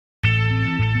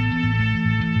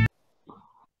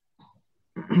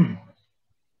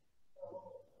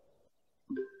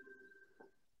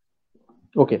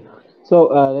Okay, so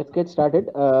let's get started.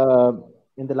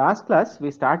 In the last class,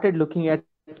 we started looking at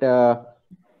the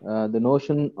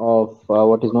notion of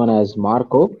what is known as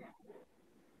Markov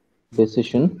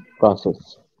decision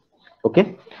process.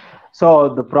 Okay, so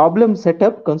the problem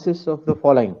setup consists of the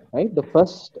following, right? The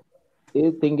first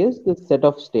thing is the set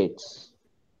of states.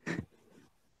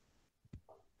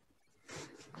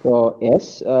 So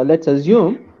S, let's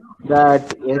assume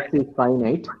that S is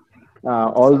finite,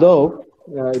 although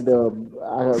in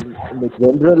the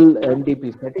general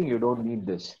MDP setting, you don't need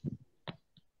this.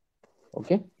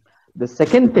 Okay. The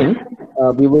second thing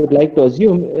we would like to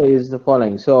assume is the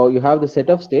following. So you have the set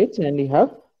of states and you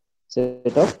have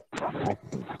set of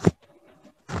actions.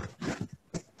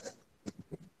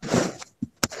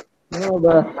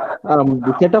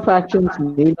 The set of actions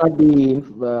need not be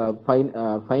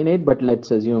finite, but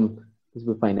let's assume this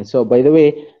will be finite. So by the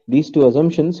way, these two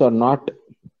assumptions are not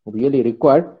really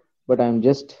required, but I'm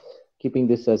just keeping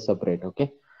this as separate.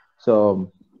 Okay.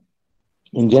 So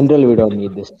in general, we don't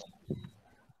need this.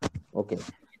 Okay.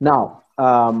 Now,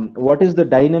 what is the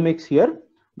dynamics here?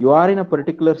 You are in a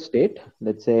particular state.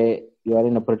 Let's say you are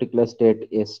in a particular state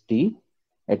ST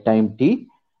at time t,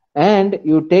 and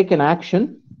you take an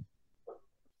action.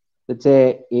 Let's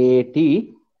say AT.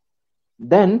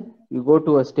 Then you go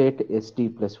to a state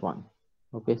ST plus one.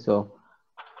 Okay. So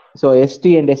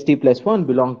ST and ST plus one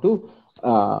belong to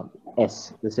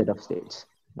S, the set of states.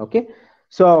 Okay.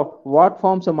 So what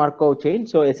forms a Markov chain?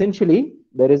 So essentially,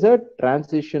 there is a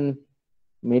transition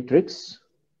matrix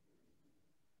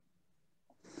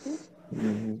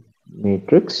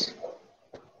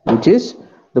which is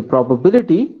the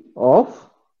probability of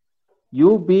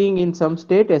you being in some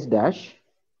state S dash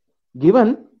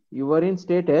given you were in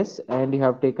state S and you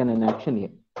have taken an action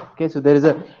here. Okay, so there is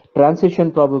a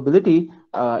transition probability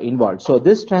involved. So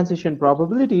this transition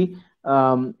probability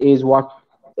is what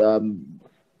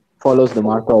follows the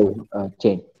Markov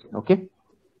chain. Okay,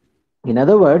 in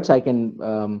other words, I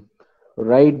can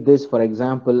write this, for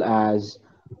example, as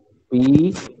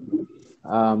P.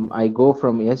 I go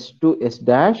from S to S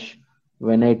dash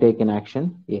when I take an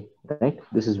action A, right?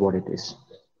 This is what it is.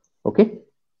 Okay.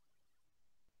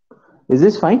 Is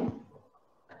this fine?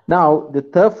 Now,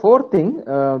 the fourth thing,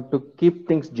 to keep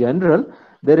things general,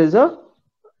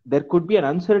 there could be an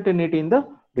uncertainty in the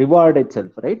reward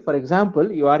itself, right? For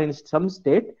example, you are in some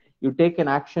state, you take an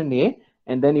action A,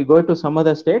 and then you go to some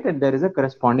other state, and there is a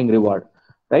corresponding reward,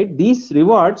 right? These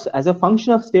rewards, as a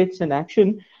function of states and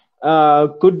action,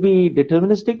 could be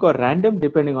deterministic or random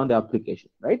depending on the application,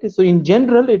 right? So in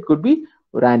general, it could be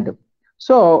random.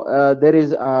 So there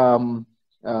is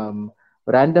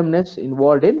randomness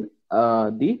involved in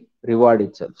the reward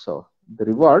itself. So the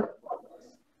reward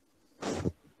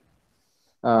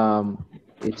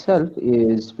itself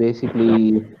is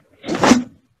basically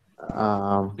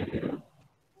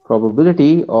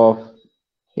probability of.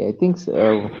 Okay, I think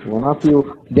one of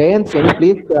you, Jayant, can you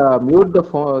please mute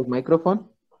the microphone?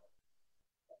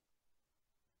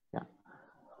 Yeah.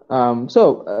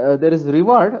 So there is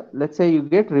reward. Let's say you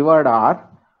get reward R.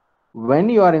 When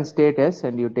you are in state S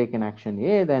and you take an action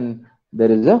A, then there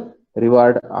is a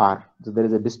reward R. So there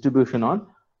is a distribution on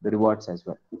the rewards as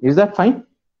well. Is that fine?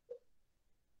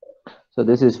 So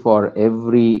this is for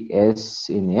every S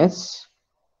in S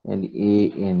and A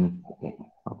in A.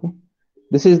 Okay.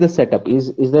 This is the setup.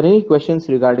 Is there any questions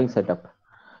regarding setup?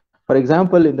 For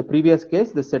example, in the previous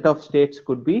case, the set of states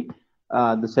could be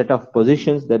the set of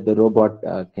positions that the robot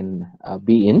can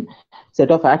be in.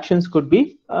 Set of actions could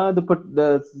be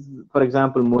for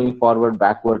example, moving forward,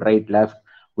 backward, right, left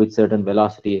with certain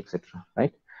velocity, etc.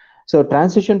 Right. So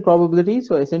transition probability.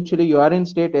 So essentially, you are in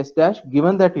state S dash.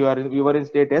 Given that you were in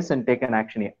state S and take an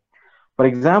action A. For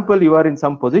example, you are in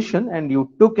some position and you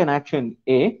took an action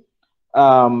A.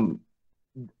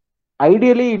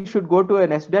 Ideally, it should go to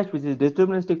an S dash, which is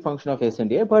deterministic function of S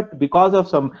and A, but because of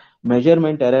some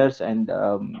measurement errors and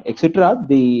etc.,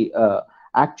 the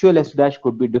actual S dash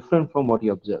could be different from what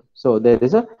you observe. So there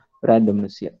is a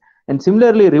randomness here. And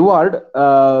similarly, reward.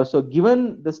 So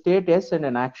given the state S and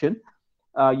an action,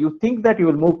 you think that you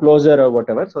will move closer or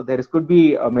whatever. So there could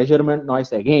be a measurement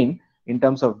noise again in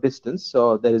terms of distance.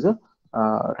 So there is a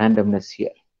randomness here.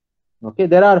 Okay,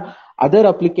 there are other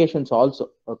applications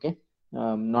also. Okay.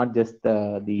 Not just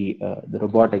the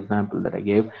robot example that I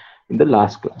gave in the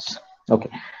last class. Okay.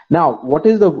 Now, what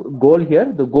is the goal here?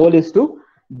 The goal is to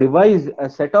devise a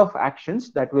set of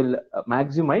actions that will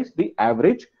maximize the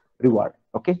average reward.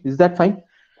 Okay, is that fine?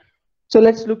 So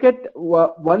let's look at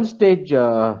one stage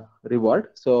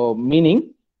reward. So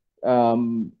meaning,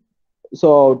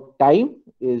 so time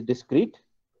is discrete.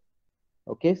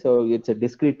 Okay, so it's a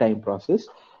discrete time process.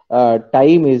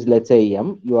 Time is, let's say,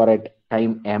 m. You are at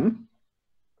time m,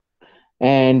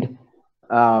 and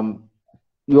um,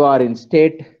 you are in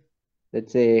state,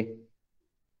 let's say,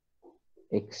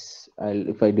 x.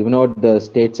 If I denote the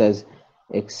states as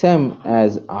xm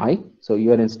as I, so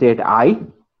you are in state I,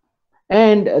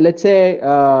 and let's say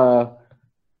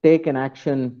take an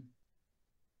action,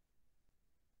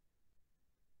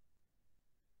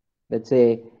 let's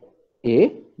say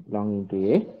A belonging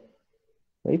to A,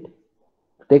 right?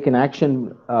 Take an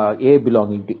action A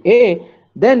belonging to A,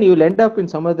 then you'll end up in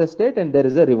some other state and there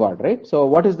is a reward, right? So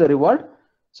what is the reward?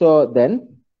 So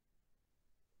then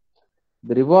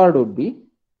the reward would be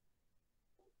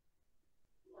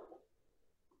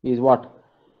is what?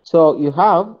 So you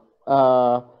have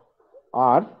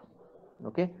R,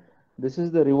 okay? This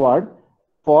is the reward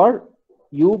for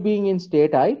you being in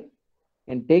state I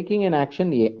and taking an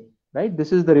action A, right?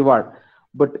 This is the reward.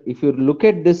 But if you look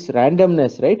at this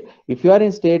randomness, right? If you are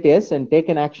in state S and take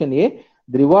an action A,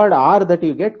 the reward R that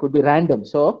you get could be random.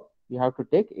 So you have to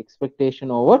take expectation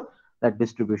over that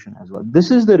distribution as well.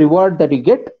 This is the reward that you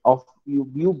get of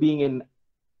you being in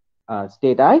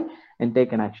state I and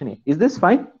take an action A. Is this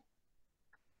fine?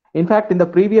 In fact, in the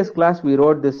previous class, we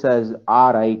wrote this as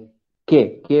RIK.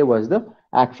 K was the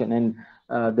action, and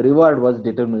the reward was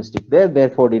deterministic there.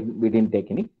 Therefore, we didn't take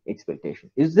any expectation.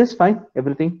 Is this fine?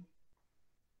 Everything?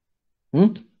 Hmm?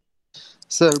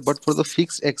 Sir, but for the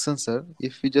fixed action, sir,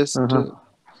 if we just Uh-huh.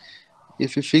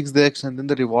 if we fix the action, then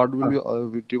the reward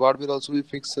will also be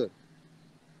fixed, sir.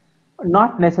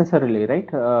 Not necessarily, right?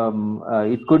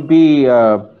 It could be,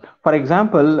 for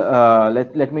example,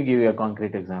 let me give you a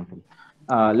concrete example.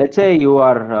 Let's say you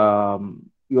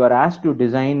are asked to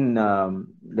design,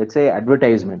 let's say,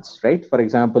 advertisements, right? For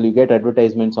example, you get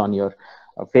advertisements on your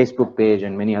Facebook page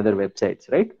and many other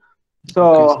websites, right? Okay, So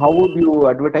sir. how would you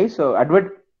advertise? So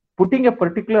putting a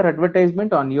particular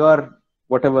advertisement on your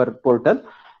whatever portal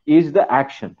is the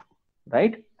action,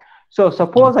 right? So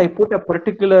suppose I put a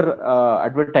particular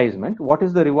advertisement. What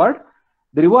is the reward?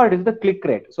 The reward is the click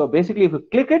rate. So basically, if you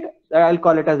click it, I'll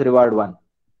call it as reward one.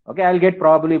 Okay, I'll get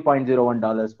probably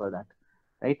 $0.01 for that,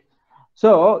 right?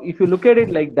 So if you look at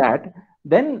it like that,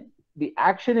 then the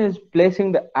action is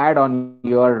placing the ad on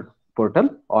your portal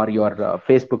or your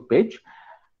Facebook page.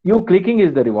 You clicking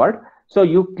is the reward. So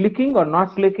you clicking or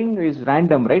not clicking is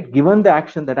random, right? Given the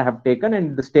action that I have taken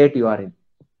and the state you are in,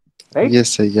 right? Yes,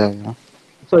 sir. Yeah, yeah.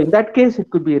 So in that case, it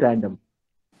could be random.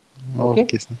 Okay.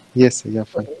 Okay, sir. Yes, sir. Yeah,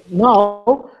 fine.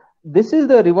 Now, this is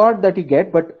the reward that you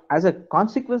get, but as a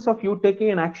consequence of you taking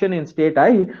an action in state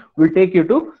I, will take you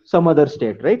to some other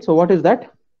state, right? So what is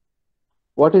that?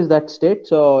 What is that state?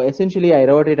 So essentially, I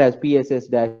wrote it as PSS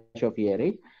dash of A,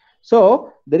 right?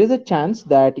 So there is a chance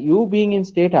that you being in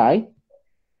state I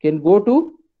can go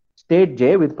to state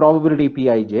J with probability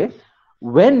Pij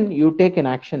when you take an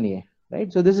action A,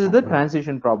 right? So this is the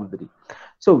transition probability.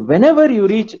 So whenever you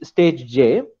reach stage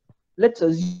J, let's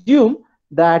assume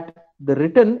that the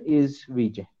return is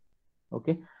Vj.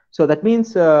 Okay, so that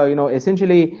means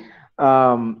essentially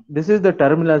this is the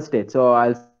terminal state. So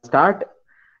I'll start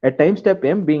at time step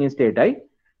m being in state I,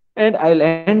 and I'll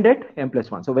end at m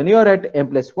plus 1. So when you are at m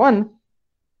plus 1,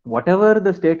 whatever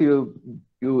the state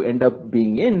you end up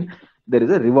being in, there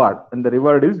is a reward, and the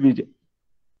reward is Vj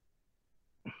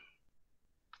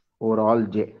over all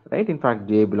j, right? In fact,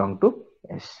 j belong to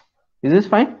S. Is this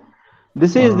fine?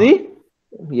 This is Uh, the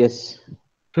yes.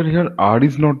 Sir, here R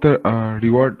is not the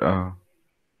reward.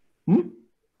 Hmm?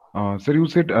 Sir, you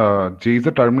said J is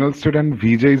the terminal state and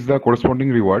Vj is the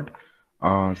corresponding reward.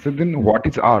 So then what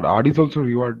is R? R is also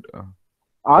reward for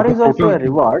R the is also total a thing.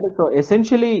 reward. So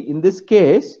essentially, in this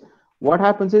case, what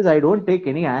happens is I don't take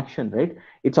any action, right?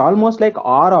 It's almost like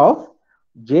R of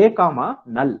j comma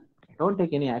null. I don't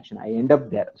take any action. I end up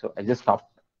there. So I just stop.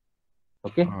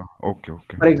 Okay. Okay,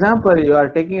 okay. For example, you are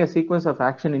taking a sequence of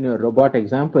action in your robot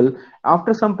example.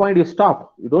 After some point, you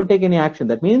stop. You don't take any action.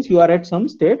 That means you are at some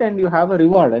state and you have a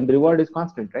reward, and the reward is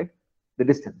constant, right? The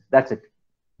distance. That's it.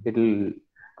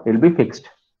 It'll be fixed.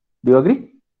 Do you agree?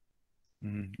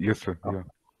 Yes, sir. Yeah.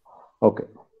 Okay.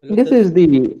 Hello, This sir. is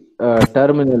the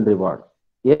terminal reward.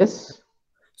 Yes.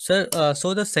 Sir,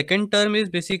 so the second term is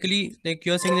basically like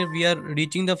you're saying that we are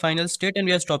reaching the final state and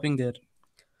we are stopping there.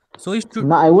 So it should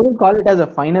Now, I wouldn't call it as a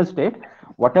final state.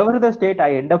 Whatever the state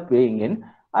I end up being in,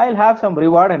 I'll have some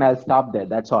reward and I'll stop there.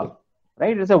 That's all.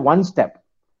 Right? It's a one step.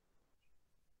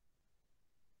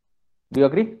 Do you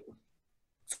agree?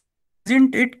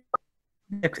 isn't it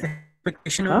the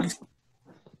expectation Huh? only?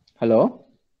 Hello?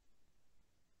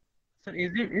 Sir,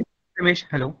 is summation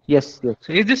hello? Yes, yes.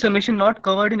 So is this summation not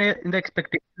covered in the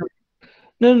expectation?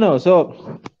 No, no.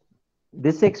 So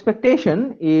this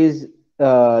expectation is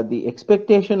the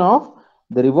expectation of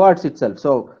the rewards itself.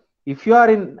 So if you are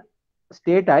in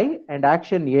state I and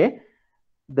action A,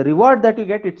 the reward that you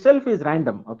get itself is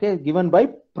random, okay, given by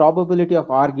probability of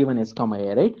R given S comma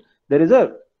A, right? There is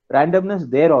a randomness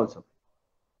there also,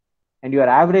 and you are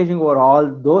averaging over all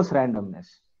those randomness,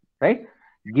 right?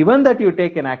 Given that you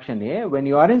take an action A, when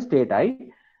you are in state I,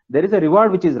 there is a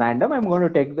reward which is random. I'm going to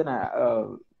take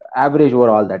the average over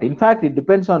all that. In fact, it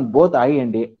depends on both I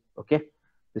and A, okay?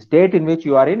 The state in which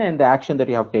you are in and the action that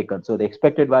you have taken. So the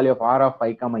expected value of R of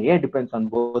I comma A depends on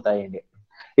both I and A.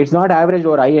 It's not averaged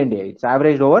over I and A. It's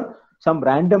averaged over some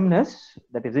randomness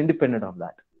that is independent of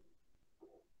that.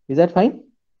 Is that fine?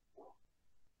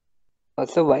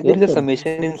 So why Yes, there is a sir.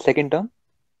 summation in second term?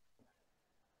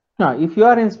 Now, if you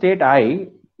are in state I,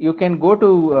 you can go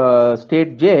to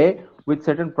state J with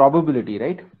certain probability,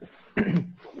 right?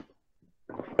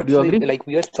 But Do you agree? like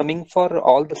we are summing for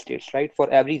all the states, right? For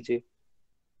every J.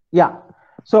 Yeah.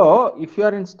 So if you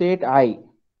are in state I,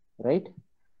 right?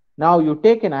 Now you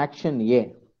take an action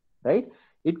A, right?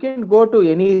 It can go to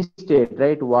any state,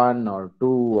 right? 1 or 2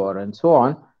 or and so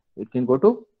on. It can go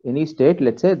to any state.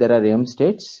 Let's say there are M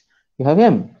states. You have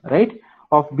M, right?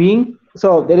 Of being,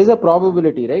 so there is a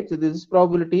probability, right? So this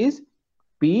probability is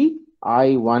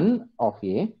Pi1 of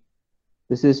A.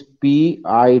 This is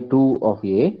Pi2 of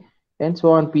A and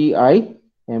so on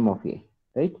Pim of A,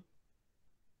 right?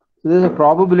 So there's a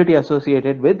probability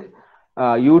associated with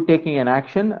you taking an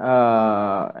action,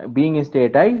 being in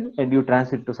state I, and you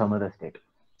transit to some other state.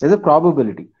 There's a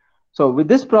probability. So with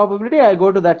this probability, I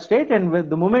go to that state, and with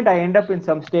the moment I end up in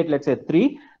some state, let's say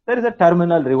 3, there is a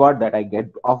terminal reward that I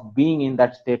get of being in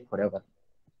that state forever.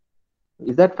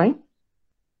 Is that fine?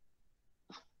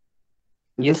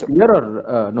 Is Yes, this sir. clear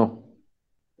or no?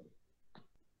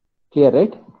 Clear,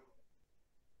 right?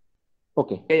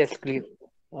 Okay. Yeah, yes, clear.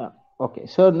 Okay.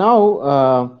 So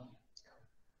now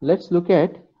let's look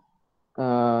at.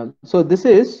 So this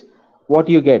is what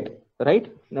you get,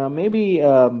 right? Now maybe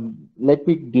let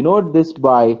me denote this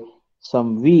by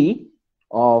some V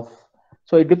of.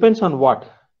 So it depends on what?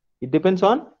 It depends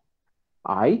on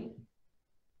I.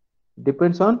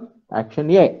 Depends on action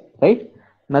A, right?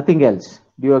 Nothing else.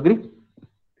 Do you agree?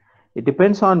 It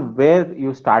depends on where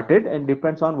you started and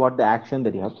depends on what the action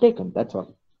that you have taken. That's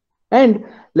all. And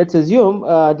let's assume,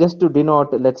 just to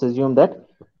denote, let's assume that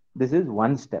this is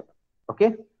one step.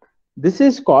 Okay. This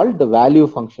is called the value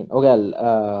function.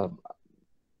 Okay.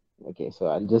 Okay. So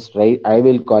I'll just write, I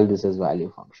will call this as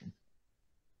value function.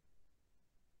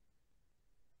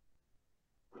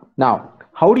 Now,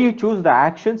 how do you choose the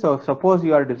action? So suppose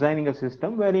you are designing a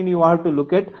system wherein you have to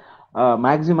look at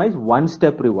maximize one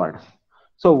step reward.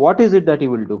 So what is it that you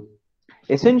will do?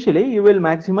 Essentially, you will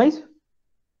maximize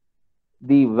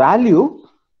the value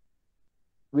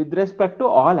with respect to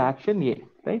all action A,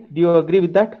 right? Do you agree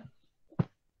with that? Do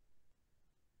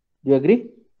you agree?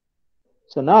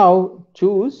 So now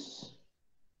choose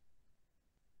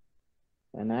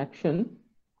an action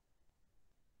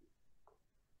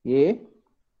A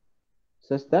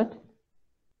such that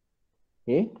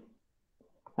A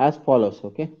as follows,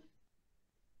 okay?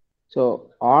 So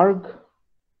arg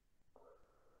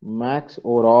max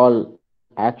overall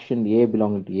action A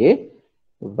belonging to A,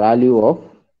 value of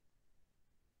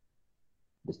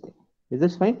this thing. Is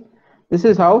this fine? This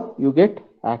is how you get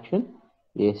action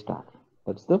A star.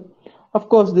 That's the, of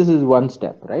course, this is one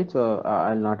step, right? So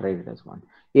I'll not write it as one.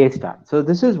 A star. So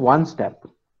this is one step.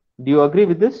 Do you agree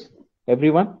with this,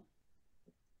 everyone?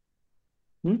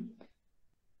 Is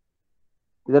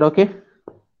that okay?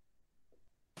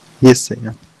 Yes, sir.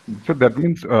 Yeah. So that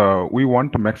means we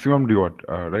want maximum reward,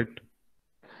 right?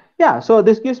 Yeah. So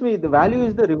this gives me the value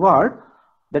is the reward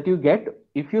that you get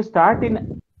if you start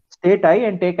in state I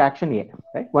and take action A,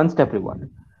 right? One step reward.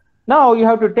 Now you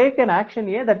have to take an action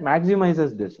A that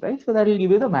maximizes this, right? So that will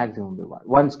give you the maximum reward,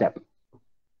 one step.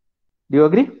 Do you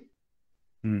agree?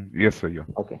 Yes, sir. Yeah.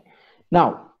 Okay.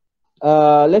 Now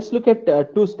let's look at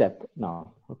two-step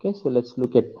now. Okay. So let's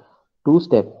look at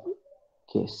two-step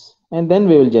case, and then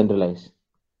we will generalize.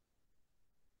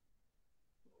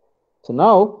 So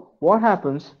now what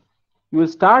happens? You will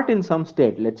start in some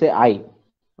state, let's say I.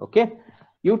 Okay.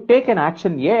 You take an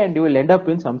action A and you will end up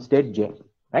in some state J,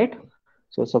 right?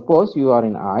 So suppose you are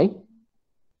in I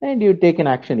and you take an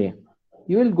action A.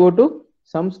 You will go to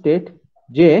some state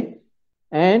J,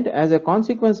 and as a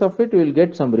consequence of it, you will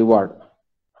get some reward,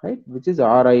 right? Which is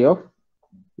Ri of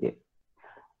A.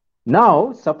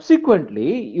 Now,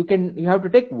 subsequently, you have to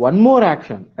take one more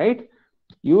action, right?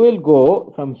 You will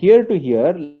go from here to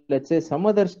here, let's say some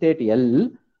other state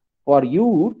L, for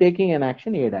you taking an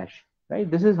action A dash, right?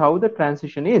 This is how the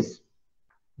transition is.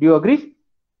 Do you agree?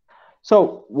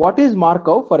 So what is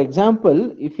Markov? For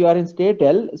example, if you are in state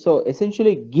L, so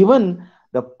essentially given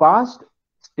the past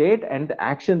state and the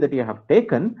action that you have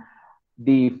taken,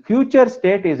 the future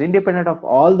state is independent of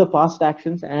all the past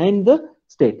actions and the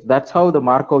state. That's how the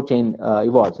Markov chain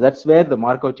evolves. That's where the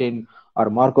Markov chain or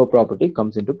Markov property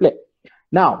comes into play.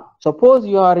 Now, suppose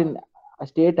you are in a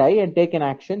state I and take an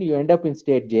action, you end up in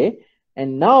state J,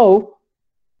 and now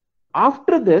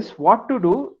after this, what to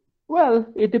do? Well,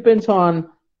 it depends on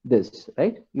this,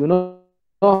 right? You know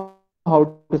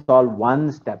how to solve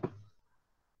one step,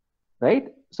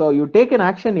 right? So you take an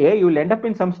action A, you will end up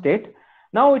in some state.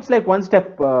 Now it's like one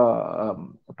step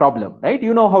problem, right?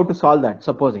 You know how to solve that.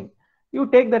 Supposing you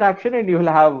take that action and you will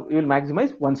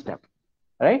maximize one step,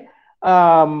 right?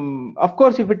 Of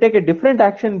course, if you take a different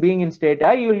action being in state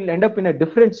I, you will end up in a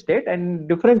different state and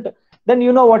different. Then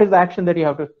you know what is the action that you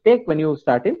have to take when you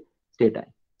start in state I,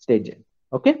 state J.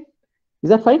 Okay, is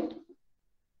that fine?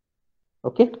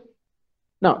 Okay.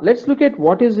 Now let's look at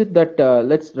what is it that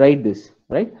let's write this,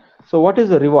 right? So what is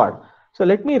the reward? So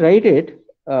let me write it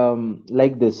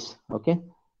like this. Okay.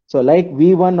 So like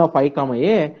V1 of I comma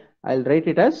A, I'll write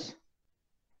it as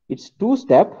it's two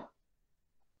step.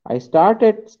 I start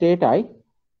at state I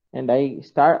and I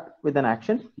start with an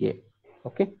action A.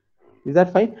 Okay. Is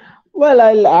that fine? Well,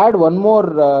 I'll add one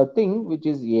more thing, which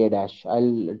is A dash.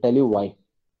 I'll tell you why.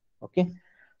 Okay.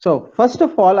 So first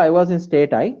of all, I was in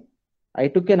state I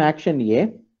took an action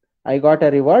A. I got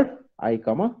a reward I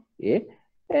comma A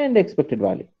and expected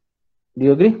value. Do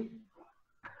you agree?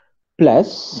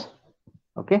 Plus,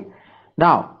 okay.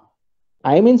 Now,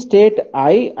 I'm in state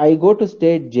I go to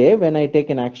state J when I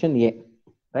take an action A,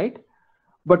 right?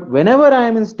 But whenever I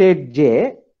am in state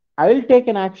J, I will take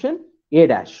an action A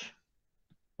dash.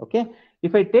 Okay.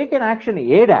 If I take an action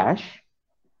A dash,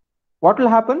 what will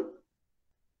happen?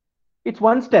 It's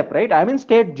one step, right? I'm in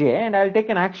state J and I'll take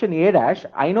an action A dash.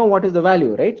 I know what is the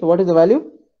value, right? So what is the value?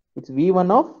 It's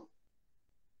V1 of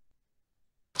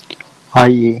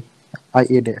IA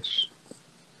dash.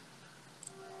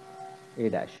 A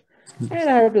dash. And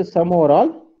I have to sum over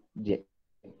all J,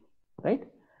 right?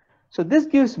 So this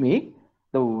gives me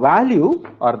the value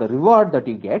or the reward that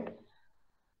you get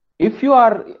if you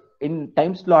are in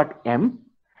time slot M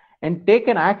and take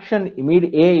an action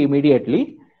A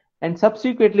immediately and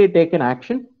subsequently take an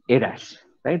action A dash,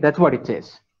 right? That's what it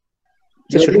says.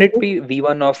 So shouldn't it be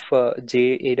V1 of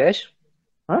J A dash?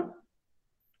 Huh?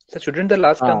 So shouldn't the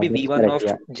last term be That's V1 correct, of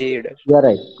yeah. J A dash? You are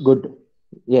right. Good.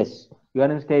 Yes. You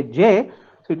are in state J,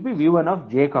 so it will be V1 of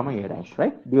J comma A dash,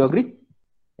 right? Do you agree?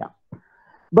 Yeah.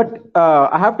 But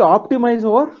I have to optimize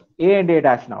over A and A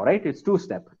dash now, right? It's two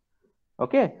step.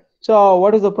 Okay. So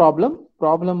what is the problem?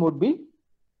 Problem would be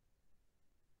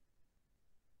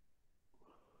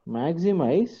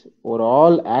maximize over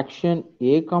all action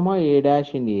A comma A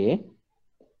dash in A,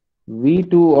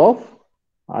 V2 of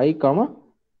I comma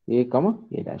A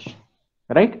dash,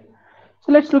 right?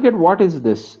 So let's look at what is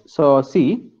this. So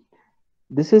see,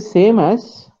 this is same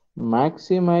as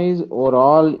maximize over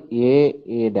all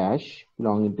A dash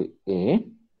belonging to A.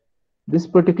 This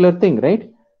particular thing,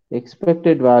 right?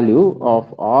 Expected value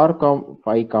of R comma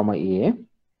phi comma A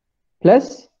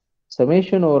plus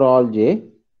summation over all J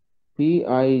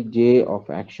Pij of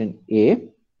action A,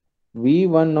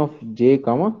 V1 of J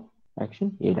comma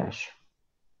action A dash,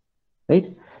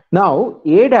 right? Now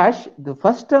A dash, the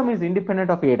first term is independent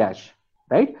of A dash,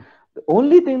 right? The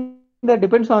only thing that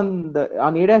depends on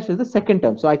A dash is the second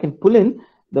term. So I can pull in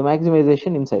the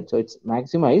maximization inside. So it's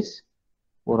maximize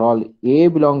over all A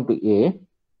belong to A,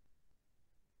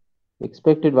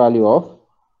 expected value of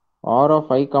R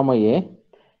of I comma A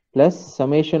plus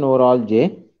summation over all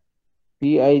J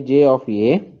Pij of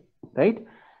A, right?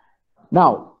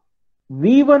 Now,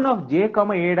 V1 of J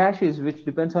comma A dash is which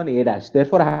depends on A dash.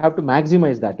 Therefore, I have to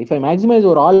maximize that. If I maximize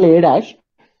over all A dash,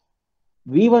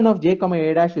 V1 of J comma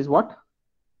A dash is what?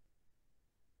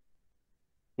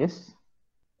 Yes?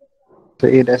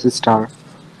 The A dash is star.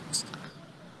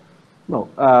 No.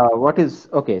 What is,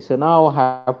 okay, so now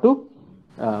I have to,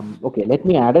 okay, let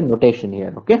me add a notation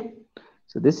here, okay?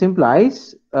 So this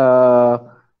implies,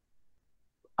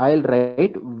 I'll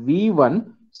write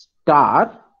V1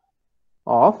 star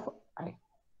of I,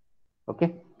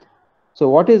 okay? So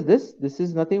what is this? This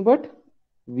is nothing but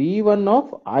V1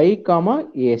 of I comma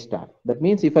A star. That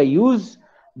means if I use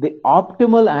the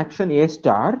optimal action A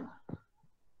star,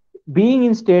 being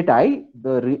in state I,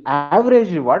 the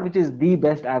average reward, which is the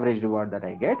best average reward that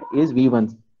I get, is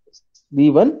V1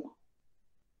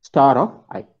 star of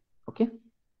I. Okay.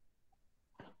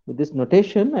 With this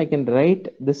notation, I can write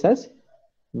this as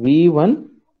V1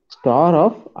 star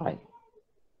of I.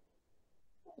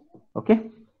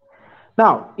 Okay.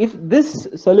 Now, if this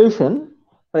solution,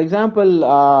 for example,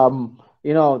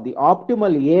 the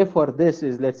optimal A for this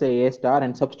is, let's say, A star,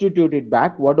 and substitute it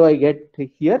back, what do I get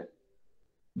here?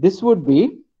 This would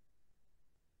be,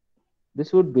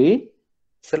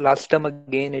 So last term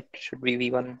again, it should be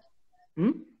V1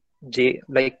 hmm? J,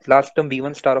 like last term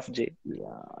V1 star of J.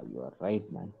 Yeah, you are right,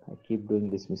 man. I keep doing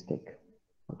this mistake.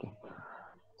 Okay.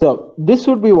 So this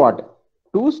would be what?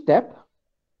 Two-step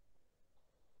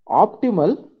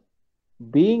optimal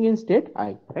being in state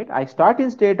I, right? I start in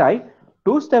state I,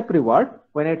 two-step reward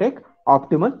when I take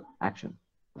optimal action.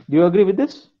 Do you agree with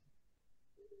this?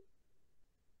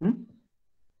 Hmm?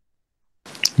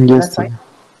 Yes, That's sir. fine.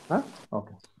 Huh?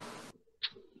 Okay.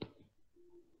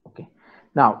 Okay.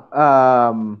 Now,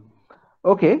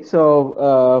 okay.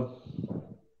 So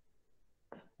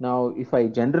now, if I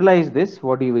generalize this,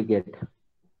 what do we get?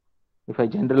 If I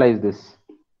generalize this,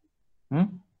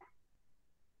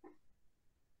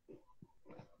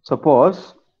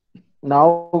 suppose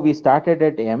now we started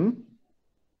at m,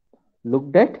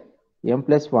 looked at m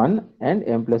plus 1 and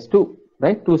m plus 2,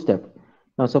 right? Two step.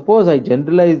 Now, suppose I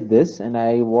generalize this and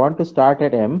I want to start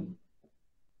at m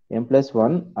plus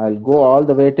 1, I'll go all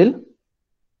the way till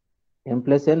m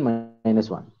plus n minus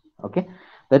 1. Okay,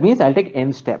 that means I'll take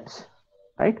n steps,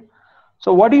 right?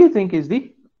 So what do you think is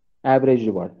the average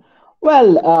reward?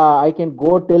 Well, I can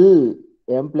go till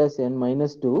m plus n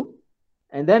minus 2,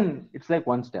 and then it's like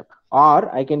one step.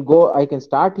 Or I can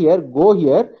start here, go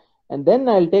here, and then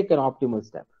I'll take an optimal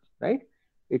step, right?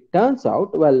 It turns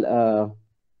out, well,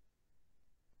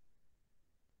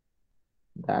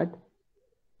 that,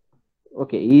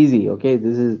 okay, easy. Okay,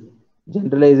 this is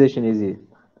generalization easy.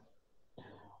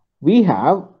 We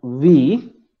have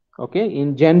V, okay,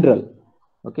 in general.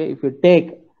 Okay, if you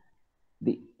take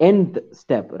the nth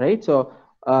step, right? So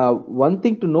one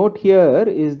thing to note here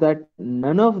is that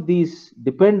none of these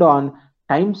depend on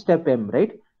time step m,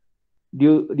 right?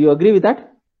 Do you agree with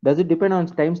that? Does it depend on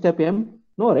time step m?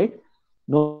 No, right?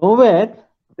 Nowhere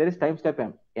there is time step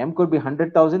m. M could be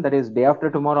 100,000, that is day after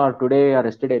tomorrow or today or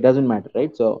yesterday, it doesn't matter,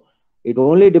 right? So it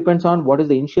only depends on what is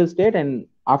the initial state, and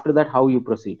after that how you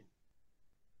proceed.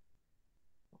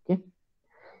 Okay,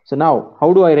 so now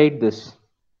how do I rate this?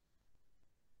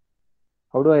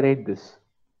 How do I rate this?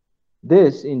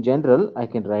 This in general, I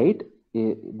can write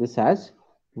this as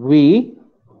V.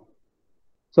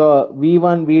 So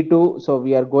V1, V2, so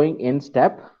we are going n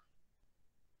step.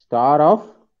 Star of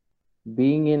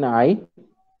being in I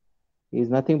is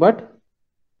nothing but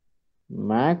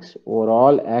max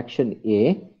overall action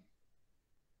A,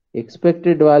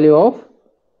 expected value of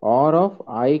R of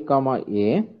I comma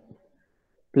A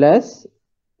plus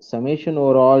summation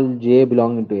overall J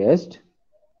belonging to S,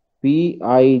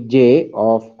 Pij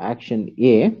of action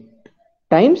A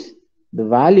times the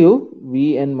value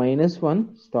Vn minus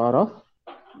 1 star of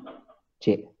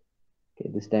J. Okay,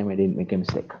 this time I didn't make a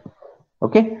mistake.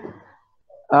 Okay.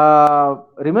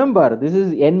 Remember, this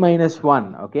is n minus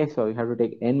 1. Okay, so you have to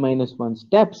take n minus 1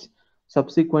 steps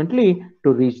subsequently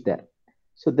to reach there.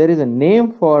 So there is a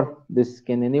name for this.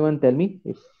 Can anyone tell me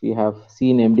if you have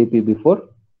seen MDP before?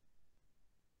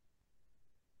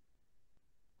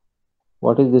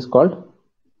 What is this called?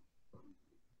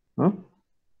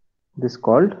 This is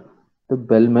called the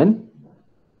Bellman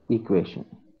equation.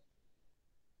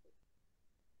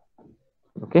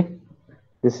 Okay,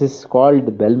 this is called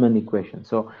the Bellman equation.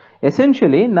 So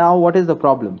essentially, now what is the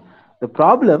problem? The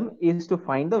problem is to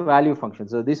find the value function.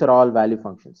 So these are all value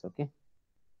functions. Okay,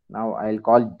 now I'll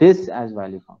call this as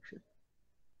value function.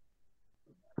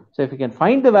 So if you can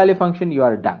find the value function, you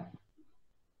are done.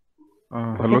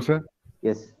 Hello, sir.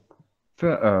 Yes.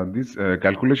 Sir, this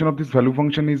calculation of this value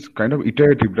function is kind of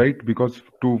iterative, right? Because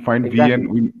to find Exactly.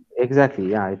 Vn, Exactly.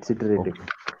 Yeah, it's iterative.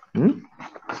 okay.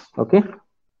 Okay.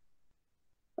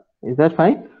 Is that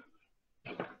fine?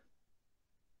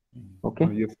 Okay.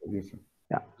 Yes, sir. Yes, sir.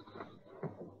 Yeah.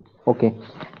 Okay.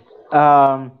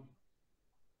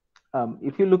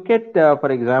 If you look at,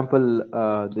 for example,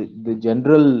 the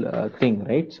general thing,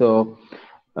 right? So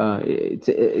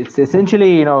it's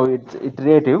essentially, it's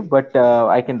iterative, but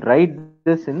I can write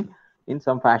this in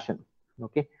some fashion.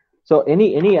 Okay. So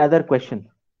any other question?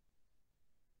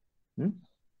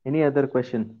 Any other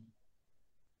question?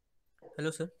 Hello,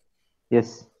 sir.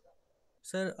 Yes.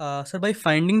 Sir, sir, by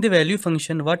finding the value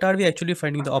function, what are we actually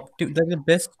finding? The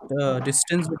best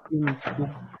distance between two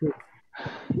states?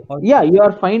 Yeah, you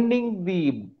are finding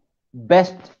the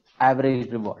best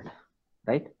average reward,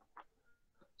 right?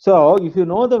 So if you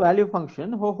know the value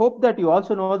function, hope that you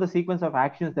also know the sequence of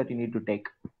actions that you need to take.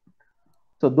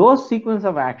 So those sequence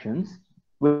of actions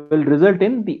will result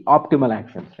in the optimal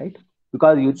actions, right?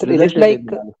 Because you So is it resulted like in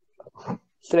the value.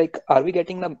 So like, are we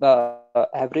getting the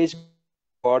average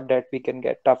reward that we can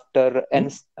get after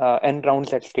n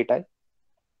rounds at state I?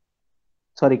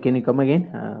 Sorry, can you come again?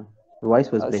 The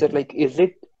voice was So breaking. like, is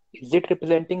it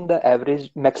representing the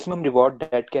average maximum reward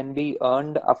that can be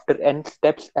earned after n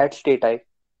steps at state I?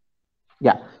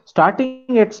 Yeah,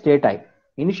 starting at state I.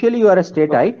 Initially, you are a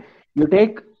state I. Okay. You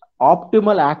take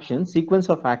optimal action, sequence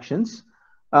of actions,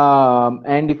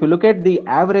 and if you look at the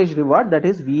average reward, that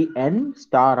is Vn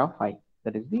star of I.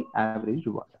 That is the average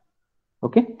reward.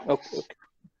 Okay. Okay. Okay.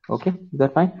 Okay. Is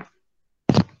that fine?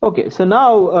 Okay. So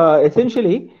now,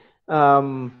 essentially,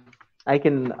 I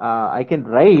can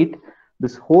write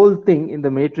this whole thing in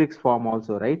the matrix form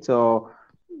also, right? So,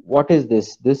 what is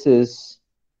this? This is,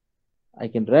 I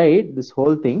can write this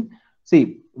whole thing.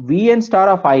 See, Vn star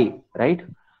of I, right?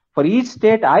 For each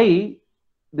state I,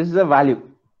 this is a value,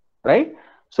 right?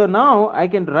 So now I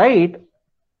can write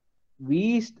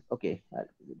okay, I'll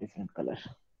use a different color.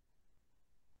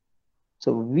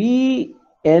 So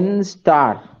Vn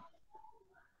star,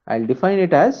 I'll define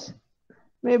it as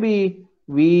maybe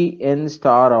Vn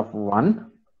star of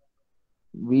 1,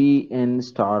 Vn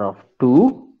star of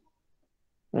 2,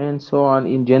 and so on.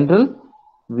 In general,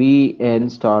 Vn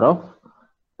star of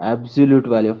absolute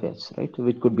value of S, right?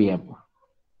 Which could be M.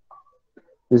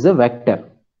 This is a vector,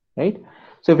 right?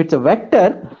 So if it's a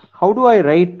vector, how do I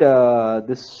write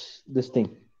this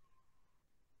thing?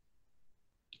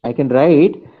 I can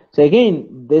write, so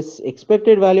again, this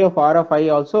expected value of R of I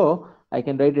also, I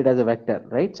can write it as a vector,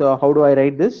 right? So how do I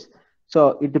write this?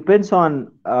 So it depends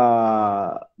on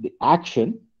the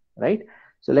action, right?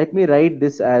 So let me write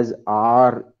this as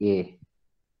RA,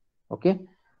 okay?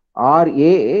 RA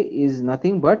is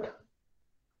nothing but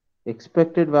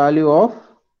expected value of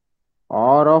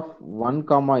R of 1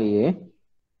 comma A,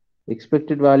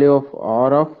 expected value of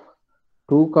R of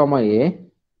 2 comma A,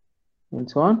 and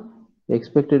so on. The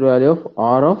expected value of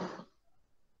R of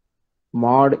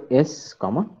mod S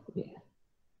comma A.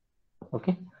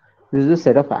 Okay, this is a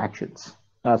set of actions,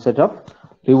 a set of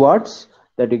rewards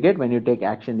that you get when you take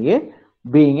action A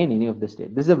being in any of the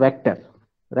state. This is a vector,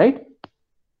 right?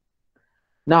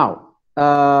 Now,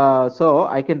 so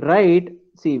I can write,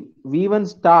 see, V1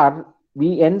 star,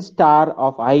 Vn star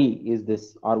of I is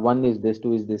this, or 1 is this,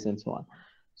 2 is this, and so on.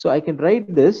 So I can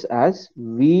write this as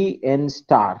Vn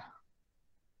star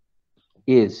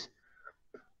is,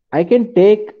 I can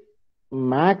take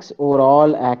max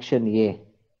overall action A,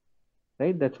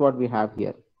 right? That's what we have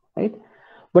here, right?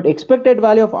 But expected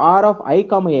value of R of I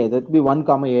comma A, that will be 1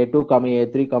 comma A, 2 comma A,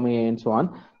 3 comma A, and so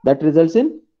on. That results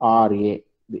in RA,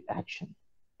 the action.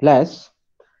 Plus,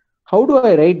 how do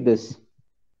I write this?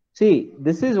 See,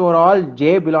 this is overall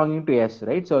J belonging to S,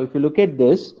 right? So if you look at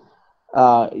this,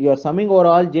 you are summing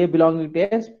overall J belonging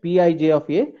to S, Pij of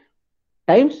A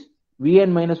times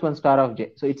Vn minus 1 star of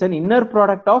J. So it's an inner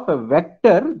product of a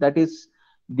vector that is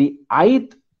the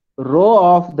ith row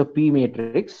of the P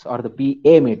matrix or the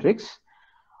PA matrix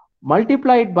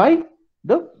multiplied by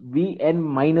the Vn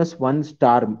minus 1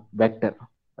 star vector,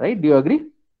 right? Do you agree?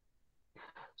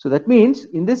 So that means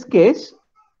in this case,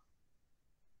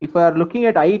 if I are looking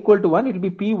at I equal to 1, it will be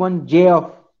P1J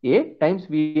of A times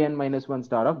Vn minus 1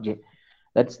 star of J.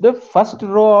 That's the first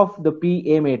row of the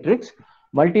PA matrix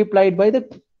multiplied by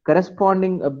the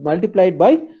corresponding, multiplied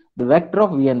by the vector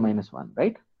of Vn minus 1,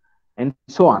 right? And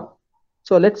so on.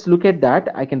 So let's look at that.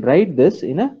 I can write this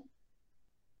in a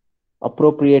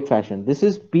appropriate fashion. This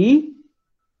is P,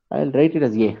 I'll write it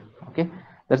as A, okay?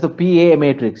 That's the PA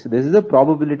matrix. This is the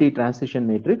probability transition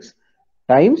matrix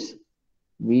times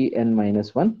Vn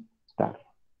minus 1 star.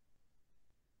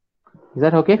 Is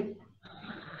that okay?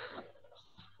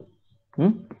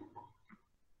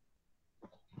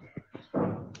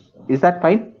 Is that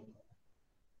fine?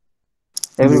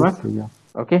 Everyone? Yes, yeah.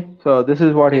 Okay, so this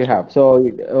is what you have. So,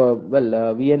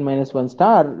 Vn minus 1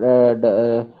 star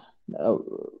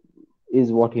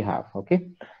is what you have, okay?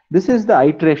 This is the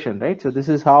iteration, right? So this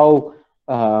is how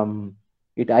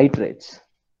it iterates,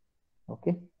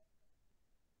 okay?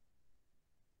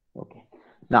 Okay.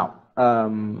 Now,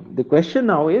 the question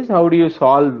now is, how do you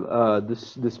solve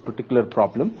this particular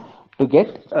problem to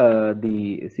get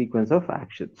the sequence of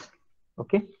actions?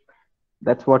 Okay,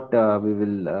 that's what we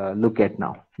will look at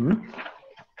now.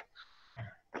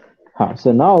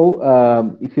 So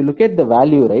now, if you look at the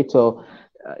value, right? So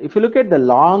if you look at the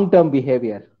long-term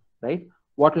behavior, right?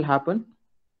 What will happen?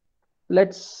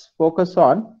 Let's focus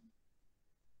on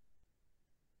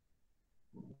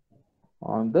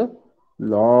the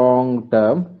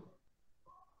long-term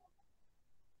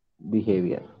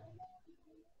behavior.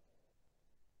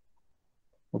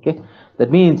 Okay,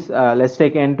 that means let's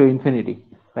take n to infinity,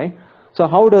 right? So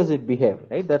how does it behave,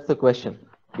 right? That's the question.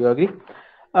 Do you agree?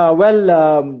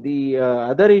 The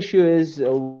other issue is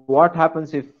what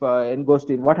happens if n goes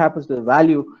to, what happens to the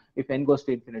value if n goes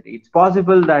to infinity? It's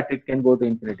possible that it can go to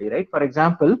infinity, right? For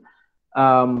example,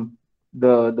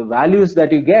 the values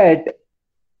that you get,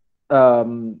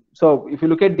 so if you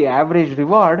look at the average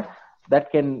reward, that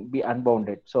can be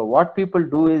unbounded. So what people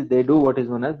do is they do what is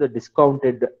known as the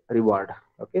discounted reward.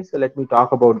 Okay, so let me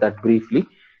talk about that briefly,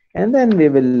 and then we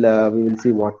will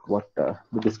see what the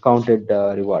discounted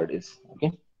reward is.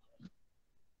 Okay,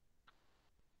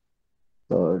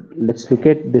 so let's look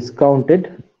at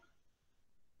discounted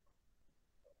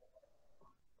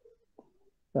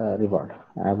reward,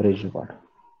 average reward.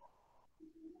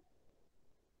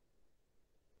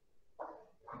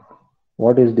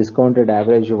 What is discounted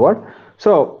average reward?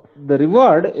 So the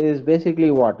reward is basically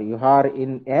what you are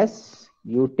in S.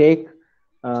 You take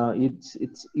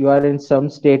it's you are in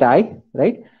some state I,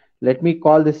 right? Let me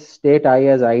call this state I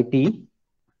as IT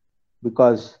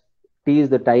because T is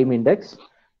the time index,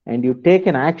 and you take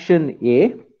an action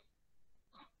A,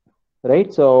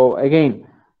 right? So again,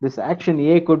 this action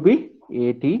A could be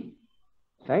AT,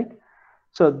 right?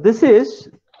 So this is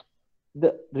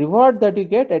the reward that you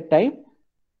get at time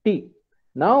T.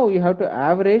 Now you have to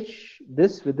average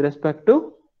this with respect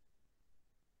to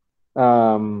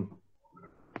the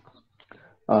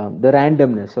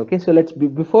randomness. Okay, so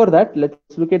before that,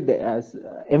 let's look at the as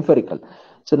empirical.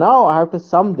 So now I have to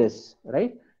sum this,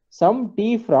 right? Sum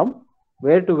T from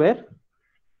where to where?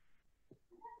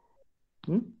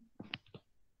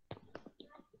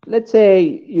 Let's say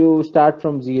you start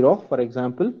from 0, for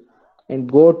example, and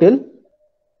go till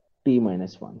T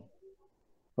minus 1.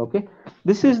 Okay,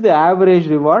 this is the average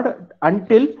reward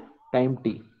until time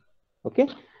T. Okay,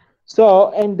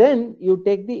 so and then you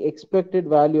take the expected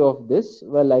value of this.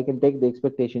 Well, I can take the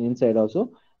expectation inside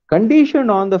also, conditioned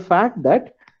on the fact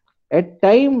that at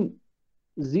time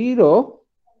 0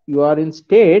 you are in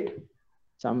state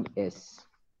some S.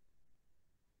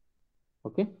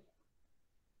 Okay,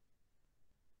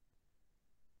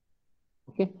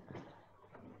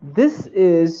 this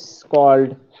is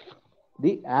called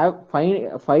the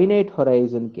finite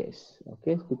horizon case.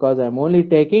 Okay, because I'm only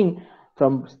taking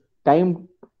from time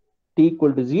T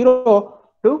equal to 0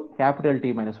 to capital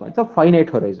T minus 1. It's a finite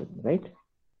horizon, right?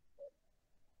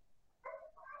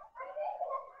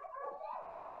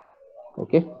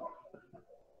 Okay,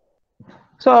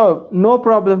 so no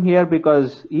problem here,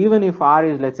 because even if R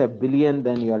is, let's say, billion,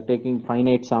 then you are taking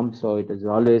finite sum, so it is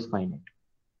always finite,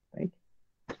 right?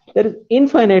 There is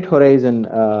infinite horizon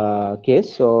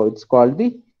case, so it's called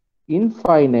the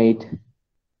infinite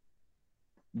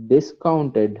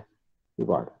discounted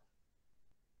reward.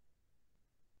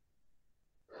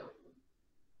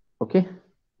 Okay,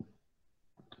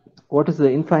 what is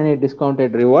the infinite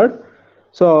discounted reward?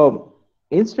 So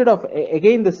instead of,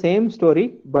 again, the same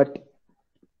story, but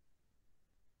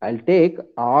I'll take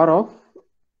R of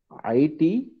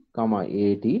IT comma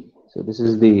AT. So this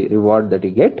is the reward that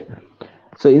you get.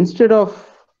 So instead of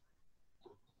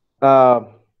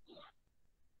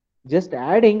just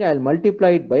adding, I'll multiply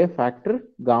it by a factor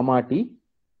gamma T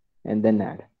and then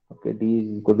add. Okay, T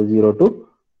is equal to 0 to,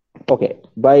 okay,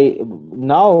 by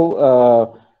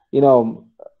now,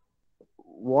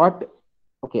 what,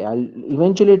 okay, I'll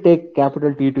eventually take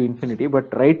capital T to infinity,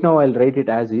 but right now I'll write it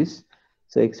as is.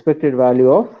 So expected value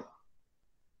of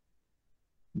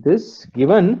this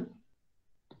given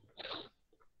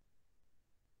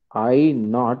I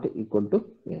not equal to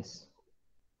S.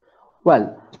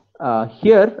 Well,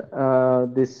 here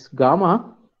this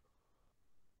gamma,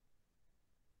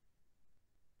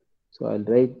 so I'll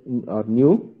write or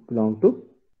new belong to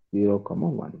 0 comma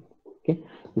 1. Okay,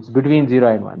 it's between 0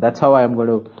 and 1. That's how I'm going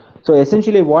to. So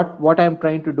essentially what I'm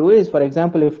trying to do is, for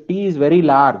example, if T is very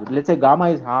large, let's say gamma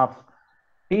is half,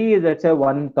 T is, let's say,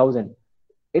 1000,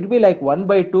 it will be like 1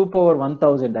 by 2 power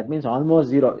 1000. That means almost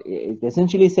 0. It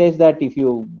essentially says that if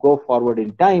you go forward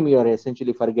in time, you are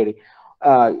essentially forgetting.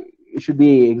 It should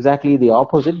be exactly the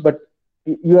opposite, but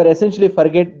you are essentially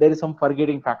there is some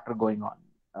forgetting factor going on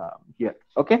here.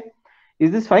 Okay,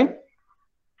 is this fine?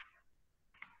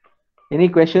 Any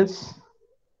questions?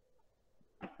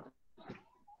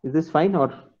 Is this fine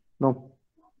or no?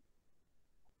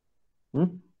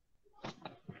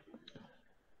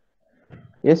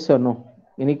 Yes or no?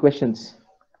 Any questions?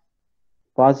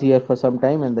 Pause here for some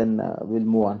time and then we'll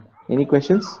move on. Any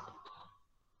questions?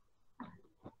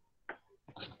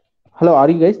 Hello, are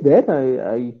you guys there?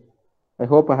 I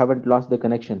hope I haven't lost the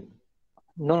connection.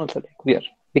 No, sir. We are.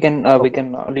 We can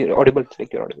audible.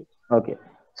 Like you're audible. Okay.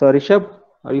 So Rishabh,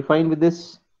 are you fine with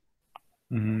this?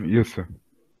 Yes, sir.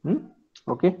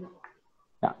 Okay.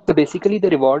 Yeah. So basically, the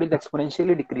reward is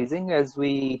exponentially decreasing as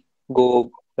we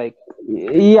go like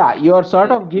Yeah, you are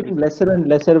sort of like giving lesser and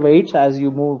lesser weights as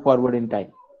you move forward in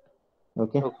time.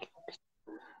 Okay. okay.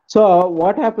 So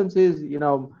what happens is,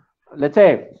 let's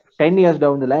say 10 years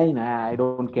down the line, I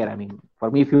don't care. I mean,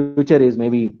 for me, future is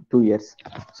maybe 2 years.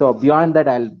 So beyond that,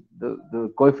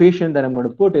 the coefficient that I'm going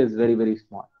to put is very, very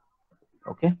small.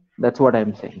 Okay. That's what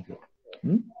I'm saying here.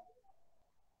 Hmm?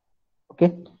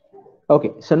 Okay.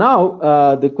 Okay. So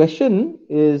now the question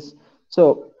is,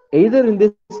 so either in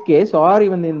this case or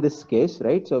even in this case,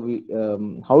 right? So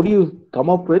how do you come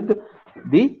up with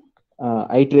the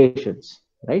iterations,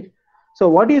 right? So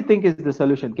what do you think is the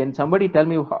solution? Can somebody tell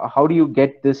me how do you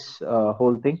get this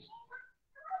whole thing?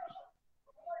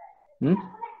 Hmm?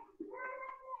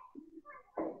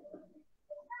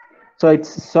 So it's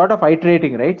sort of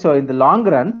iterating, right? So in the long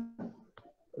run,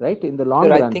 right? In the long Sir,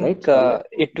 run, I right? think So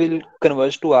it will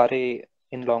converge to RA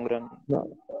in long run. now,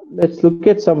 let's look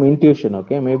at some intuition,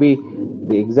 okay? Maybe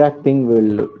the exact thing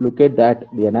we'll look at that,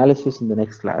 the analysis in the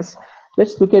next class.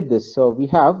 Let's look at this. So we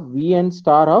have Vn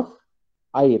star of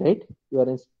I, right?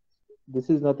 This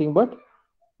is nothing but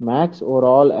max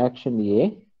overall action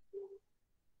A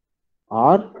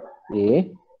R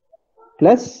A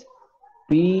plus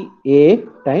PA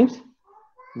times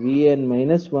Vn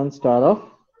minus 1 star of,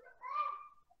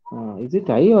 is it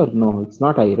I or no? It's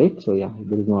not I, right? So yeah,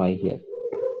 there is no I here.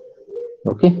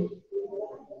 Okay.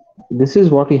 This is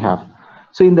what we have.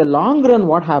 So in the long run,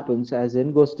 what happens as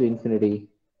n goes to infinity?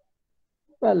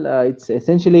 Well, it's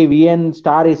essentially Vn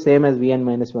star is same as Vn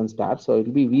minus 1 star. So it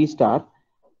will be V star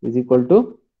is equal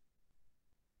to,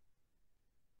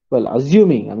 well,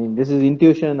 assuming, I mean, this is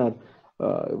intuition or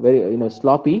very,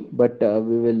 sloppy, but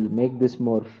we will make this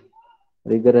more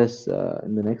rigorous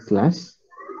in the next class.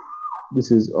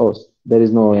 This is, oh, there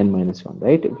is no n minus 1,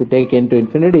 right? If you take n to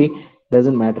infinity,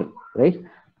 doesn't matter, right?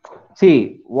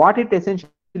 See, what it essentially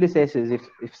says is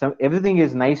if everything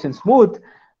is nice and smooth,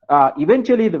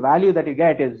 eventually the value that you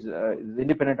get is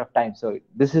independent of time. So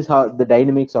this is how the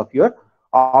dynamics of your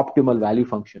optimal value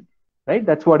function, right?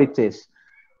 That's what it says.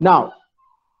 Now,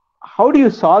 how do you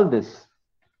solve this?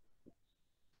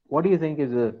 What do you think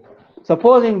is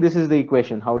supposing this is the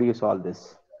equation? How do you solve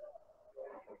this?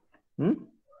 Hmm?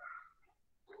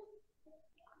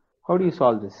 How do you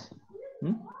solve this?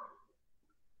 Hmm?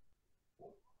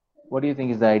 What do you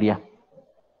think is the idea?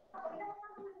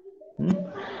 Hmm?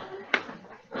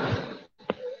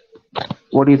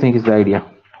 What do you think is the idea?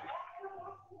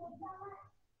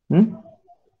 Hmm?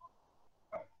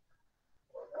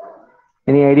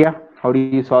 Any idea? How do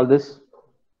you solve this?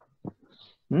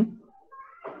 Hmm?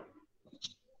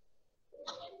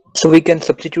 So we can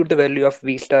substitute the value of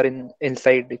V star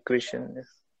inside the equation.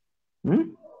 Hmm?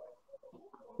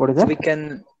 What is So we that?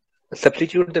 can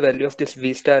substitute the value of this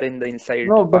V star in the inside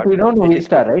No, but part, we don't know which V is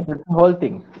star, right? That's the whole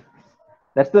thing.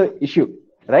 That's the issue,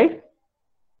 right?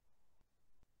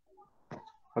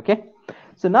 Okay.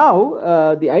 So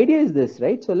now the idea is this,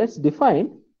 right? So let's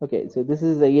define. Okay. So this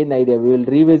is again idea. We will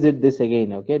revisit this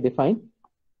again. Okay. Define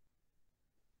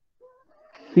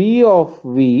phi of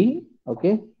V.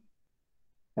 Okay.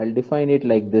 I'll define it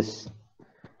like this.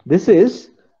 This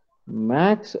is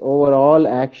max overall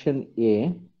action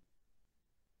A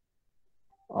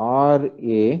R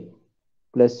A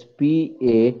plus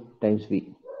PA times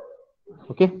V.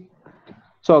 Okay.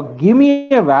 So give me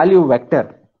a value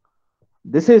vector.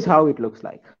 This is how it looks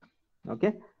like.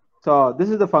 Okay. So this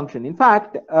is the function. In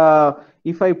fact,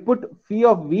 if I put phi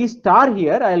of V star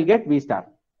here, I'll get V star,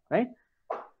 right?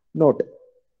 Note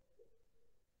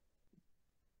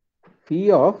phi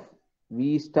of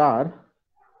V star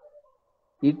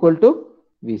equal to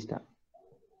V star,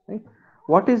 right?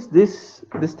 What is this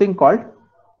thing called?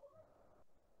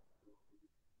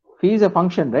 Phi is a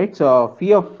function, right? So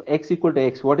phi of x equal to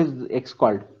x. What is x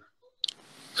called?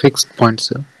 Fixed point,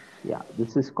 sir. Yeah,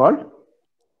 this is called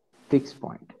fixed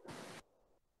point,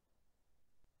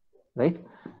 right?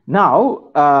 Now,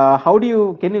 how do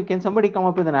you can somebody come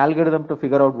up with an algorithm to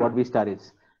figure out what V star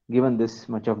is given this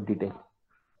much of detail?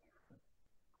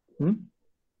 Hmm?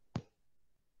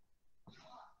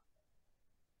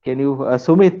 Can you,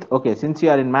 Sumit? Okay, since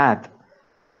you are in math,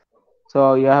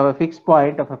 so you have a fixed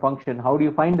point of a function. How do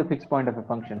you find the fixed point of a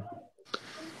function?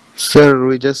 Sir,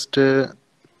 we just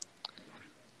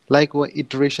like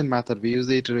iteration method. We use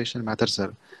the iteration method,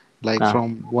 sir. Like Ah,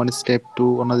 from one step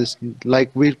to another.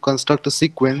 Like we construct a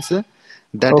sequence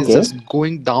that is okay, just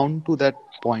going down to that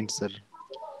point, sir.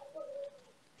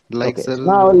 Like, okay. sir, So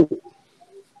now,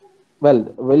 well,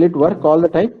 will it work all the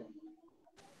time?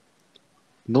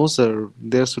 no, sir.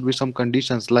 There should be some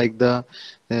conditions like the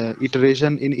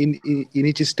iteration in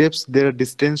each steps. Their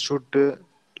distance should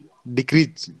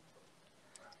Decrease.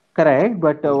 Correct,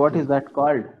 but what is that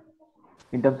called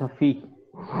in terms of phi?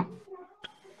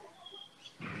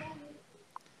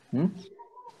 Hmm?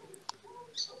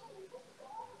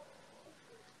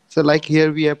 So like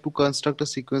here we have to construct a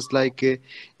sequence like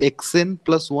xn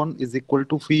plus 1 is equal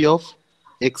to phi of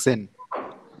xn.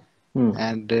 Hmm.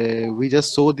 And we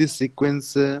just saw this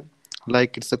sequence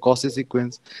like it's a Cauchy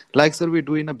sequence. Like sir, we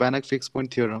do in a Banach fixed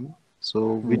point theorem.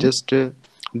 So we just do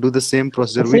the same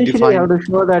procedure. We Essentially, you have define to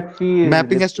show that phi is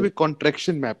mapping has to be Lipschitz.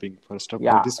 contraction mapping first of all.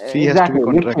 Yeah, This phi has to be exactly.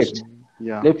 Lipschitz. contraction.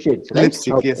 Yeah. Lipschitz, right?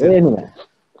 Lipstick, yes, Okay. yes. Anyway.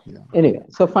 Yeah. Anyway,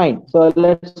 so fine. So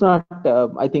let's not.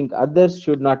 I think others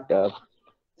should not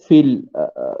feel,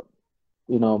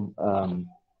 you know,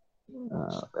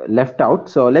 left out.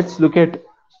 So let's look at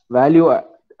value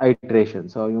iteration.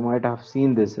 So you might have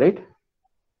seen this, right?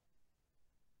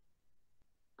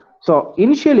 So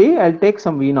initially, I'll take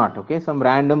some V naught. Okay, some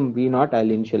random V naught. I'll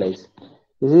initialize.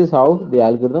 This is how the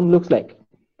algorithm looks like.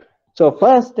 So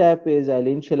first step is I'll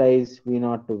initialize V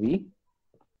naught to V.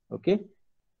 Okay,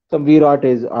 some V naught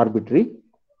is arbitrary.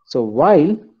 So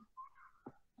while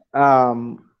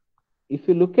if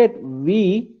you look at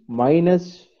V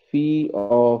minus phi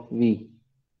of V,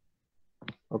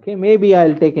 okay, maybe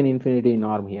I'll take an infinity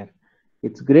norm here.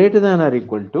 It's greater than or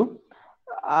equal to.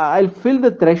 I'll fill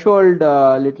the threshold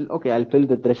little. Okay, I'll fill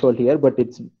the threshold here, but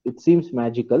it seems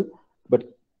magical. But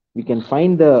we can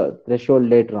find the threshold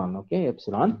later on. Okay,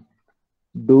 epsilon.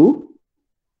 Do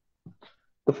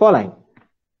the following.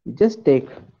 You just take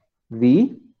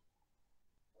V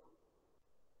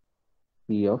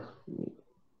of V.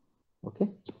 Okay,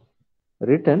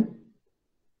 written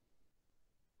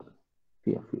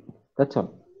P of V. That's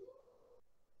all.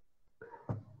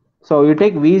 So you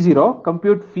take V0,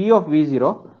 compute phi of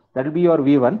V0, that will be your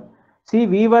V1. See,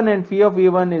 V1 and phi of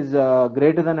V1 is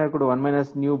greater than or equal to 1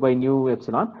 minus nu by nu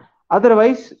epsilon.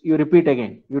 Otherwise, you repeat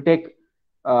again. You take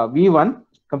V1,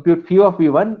 compute phi of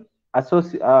V1,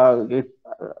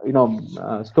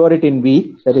 store it in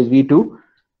V, that is V2.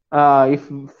 If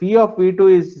phi of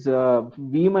V2 is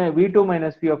V2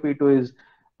 minus phi of V2 is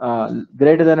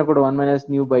greater than or equal to 1 minus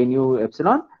nu by nu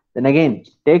epsilon, then again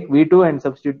take V2 and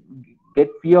substitute, get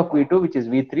phi of V2, which is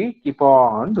V3, keep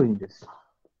on doing this,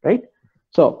 right?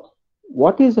 So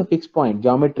what is a fixed point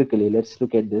geometrically? Let's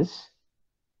look at this.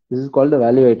 This is called the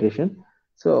value iteration.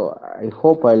 So I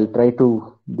hope I'll try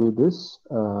to do this.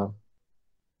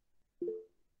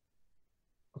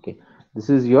 Okay, this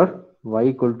is your y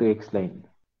equal to x line.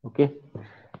 Okay,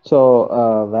 so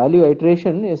value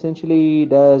iteration essentially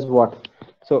does what?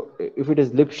 So if it is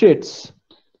Lipschitz,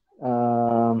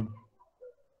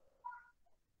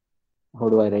 how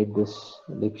do I write this?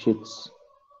 Lipschitz.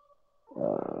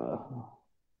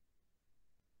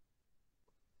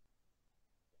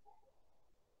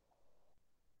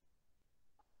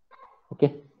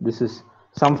 Okay, this is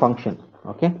some function.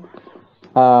 Okay,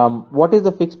 what is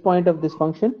the fixed point of this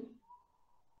function?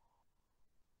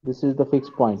 This is the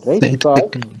fixed point, right? Because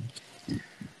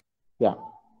yeah,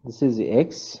 this is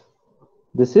x,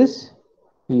 this is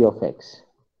p of x.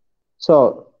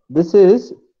 So this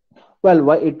is, well,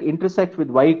 y, it intersects with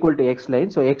y equal to x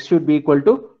line, so x should be equal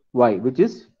to y, which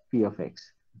is p of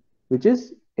x, which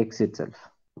is x itself,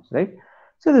 right?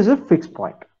 So this is a fixed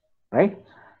point, right?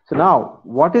 So now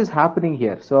what is happening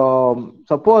here? So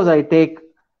suppose I take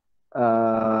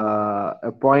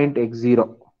a point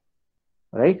x0,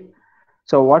 right?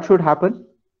 So what should happen?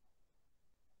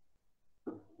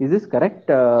 Is this correct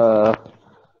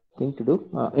thing to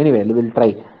do? Anyway, we will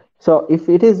try. So if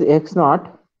it is x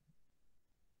naught,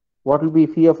 what will be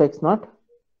phi of x naught?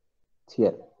 It's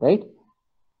here, right?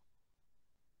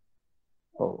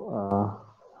 Oh,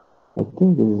 I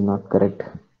think this is not correct.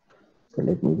 So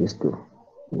let me just do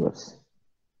reverse.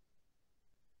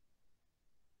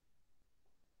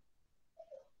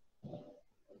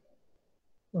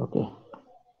 Okay,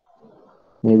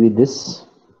 maybe this.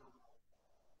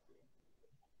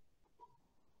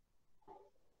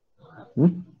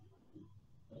 Is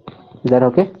that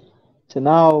okay? So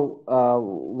now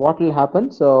what will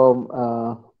happen? So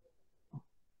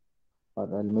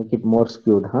I'll make it more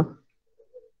skewed, huh?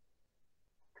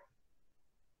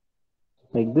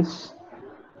 Like this.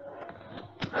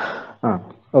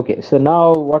 Okay, so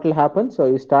now what will happen? So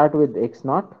you start with x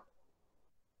naught.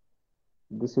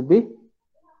 This will be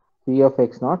phi of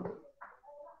x naught.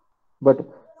 But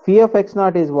phi of x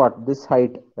naught is what? This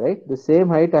height, right? The same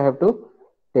height I have to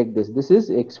take this. This is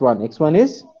x1. x1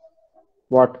 is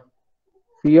what?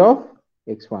 Phi of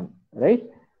x1, right?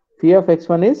 Phi of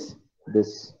x1 is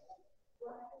this,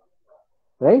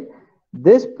 right?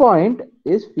 This point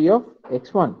is phi of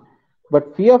x1.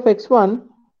 But phi of x1,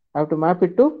 I have to map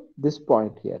it to this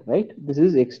point here, right? This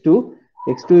is x2.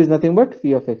 X2 is nothing but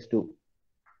phi of x2,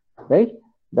 right?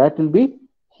 That will be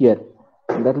here.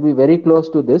 That will be very close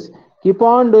to this. Keep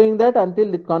on doing that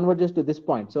until it converges to this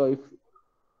point. So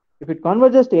if it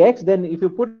converges to x, then if you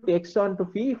put x onto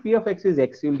phi of x is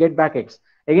x, you'll get back x.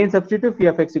 Again, substitute phi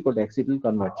of x equal to x, it will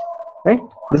converge, right?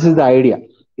 This is the idea.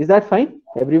 Is that fine,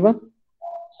 everyone?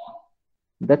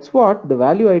 That's what the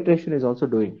value iteration is also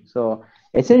doing. So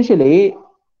essentially,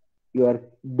 you are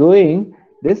doing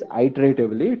this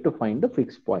iteratively to find the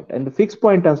fixed point, and the fixed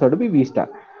point turns out to be v star.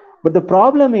 But the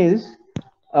problem is,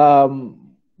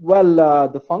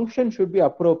 the function should be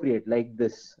appropriate like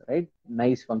this, right?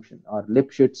 Nice function, or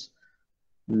Lipschitz,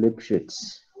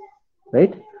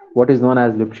 right? What is known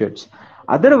as Lipschitz.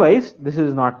 Otherwise, this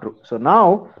is not true. So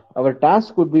now our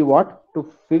task would be what?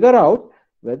 To figure out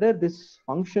whether this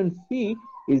function phi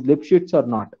is Lipschitz or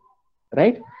not,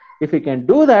 right? If we can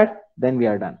do that, then we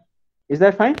are done. Is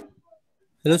that fine?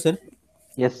 Hello, sir.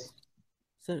 Yes.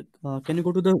 Sir, can you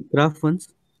go to the graph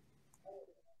once?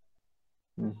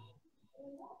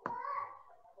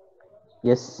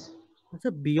 Yes.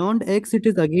 Sir, beyond x, it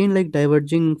is again like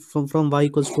diverging from y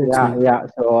equals to x line. Yeah.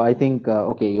 So I think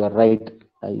okay, you are right.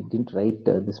 I didn't write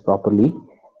this properly.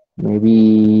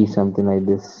 Maybe something like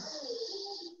this.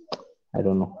 I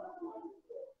don't know.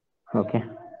 Okay,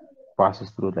 passes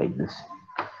through like this.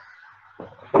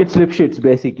 It's Lipschitz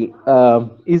basically.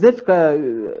 Is this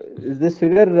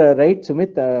figure right,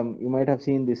 Sumit? You might have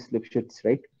seen this Lipschitz,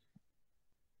 right?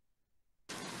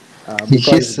 Because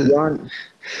Yes, beyond,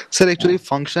 sir. Actually,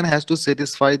 function has to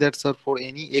satisfy that, sir, for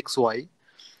any xy.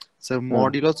 So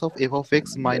modulus of f of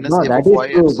x minus no, f that of is y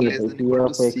true. is But less than phi equal to of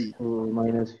x c.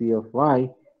 minus phi of y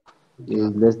Yeah,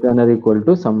 is less than or equal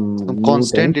to some some mu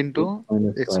constant times into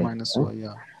x y. minus Right? y.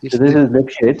 Yeah, So if this the is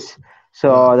Lipschitz. So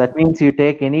yeah that means you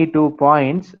take any 2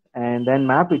 points and then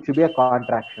map. It should be a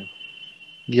contraction.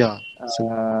 yeah. So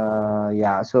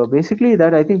Yeah. So basically,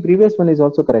 that I think previous one is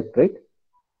also correct, right?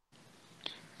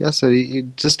 yeah, sir.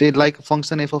 It just like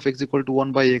function f of x equal to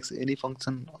 1 by x. Any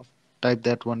function of type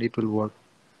that one, it will work.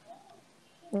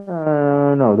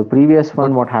 No, the previous But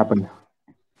one, what happened?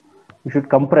 You should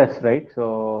compress, right?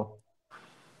 So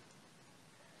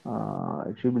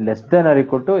it should be less than or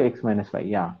equal to x minus y.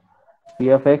 Yeah. P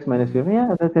of x minus p of,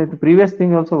 yeah, the previous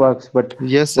thing also works, but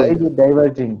yes, why sir. is it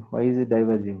diverging? Why is it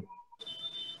diverging?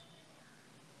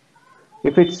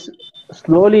 If it's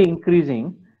slowly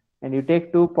increasing and you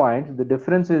take 2 points, the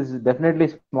difference is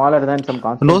definitely smaller than some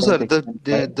constant No, times sir. x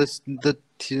minus y.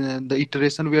 The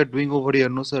iteration we are doing over here,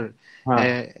 no, sir.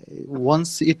 Huh.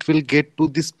 Once it will get to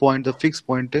this point, the fixed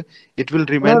point, it will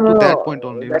No, remain no, to that point no,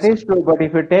 only, no, that sir. is true. But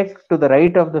if you take to the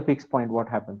right of the fixed point, what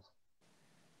happens?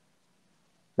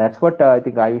 That's what I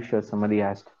think Ayush or somebody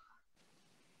asked.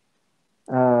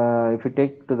 If you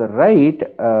take to the right,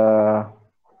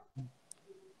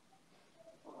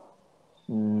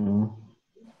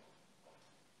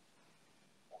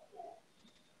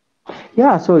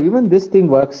 yeah, so even this thing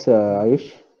works,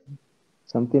 Ayush.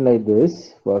 Something like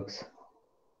this works.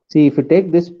 See, if you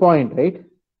take this point, right?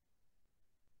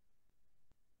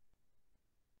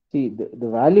 See, the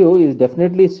value is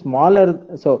definitely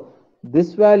smaller. So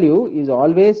this value is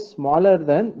always larger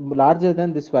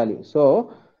than this value.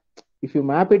 So if you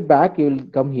map it back, you will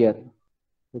come here.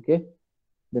 Okay.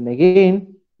 Then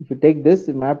again, if you take this,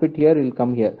 map it here, it will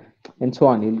come here, and so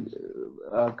on. You'll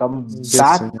come Yes,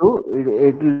 back sir. to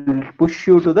it will push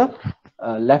you to the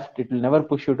left. It will never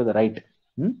push you to the right.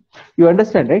 You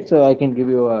understand, right? So I can give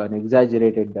you an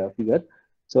exaggerated figure.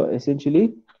 So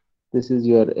essentially, this is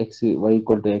your x y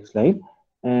equal to x line,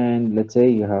 and let's say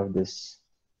you have this.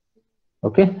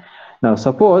 Okay. Now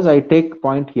suppose I take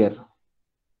point here.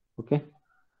 Okay.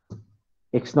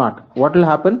 X naught. What will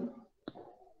happen?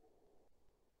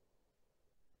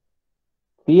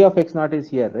 P of x naught is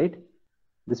here, right?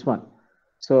 This one.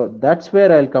 So that's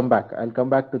where I'll come back. I'll come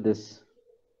back to this.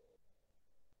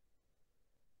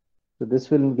 So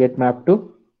this will get mapped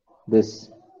to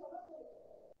this.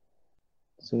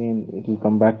 So again, it will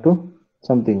come back to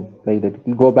something like that. It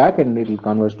will go back and it will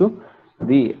converge to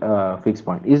the fixed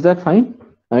point. Is that fine?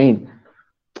 I mean,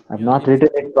 I've Yeah, not written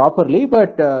it properly,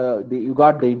 but you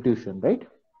got the intuition, right?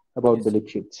 About the yes.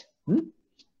 Lipschitz.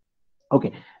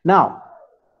 Okay. Now,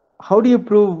 how do you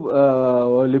prove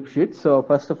Lipschitz? So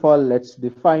first of all, let's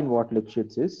define what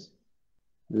Lipschitz is.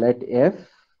 Let f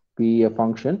be a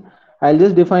function. I'll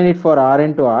just define it for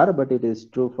Rn to R, but it is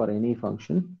true for any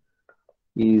function.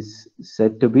 Is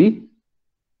said to be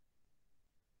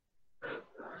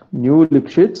new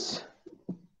Lipschitz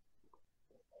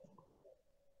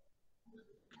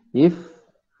if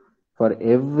for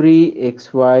every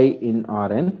xy in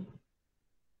Rn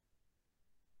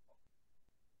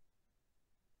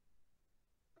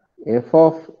f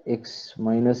of x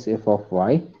minus f of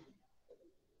y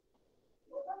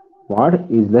mod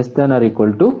is less than or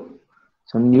equal to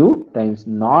some nu times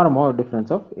norm or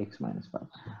difference of x minus 5.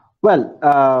 Well,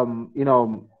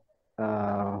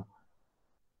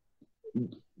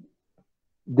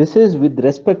 this is with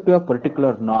respect to a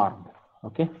particular norm.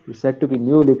 Okay, it's said to be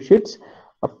nu Lipschitz,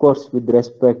 of course, with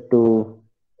respect to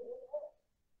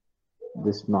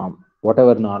this norm,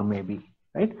 whatever norm may be,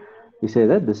 right? We say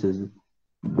that this is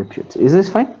Lipschitz. Is this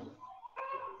fine?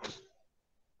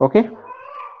 Okay.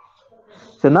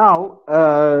 So now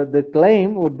the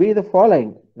claim would be the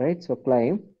following, right? So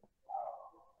claim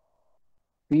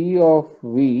P of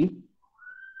V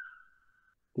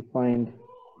defined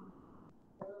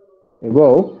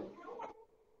above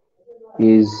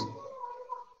is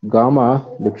gamma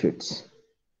Lipschitz.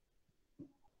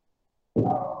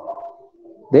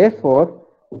 Therefore,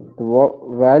 the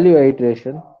value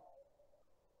iteration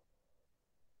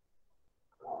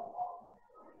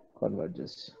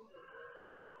converges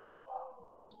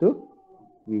to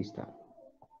V star.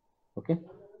 Okay,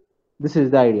 this is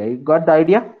the idea. You got the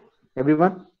idea,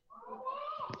 everyone?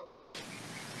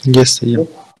 Yes, sir. Yeah.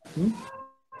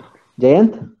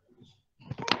 Jayant?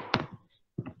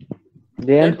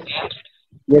 Jayant?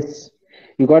 Yes,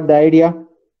 you got the idea?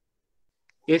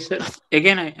 Yes, sir.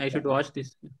 Again, I should watch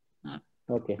this.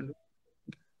 Okay.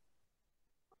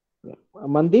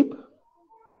 Mandeep?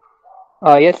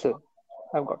 Yes, sir.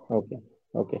 I've got. Okay.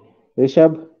 Okay.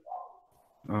 Rishabh?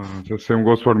 So same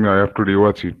goes for me. I have to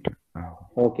rewatch it.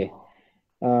 Okay.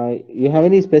 You have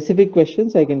any specific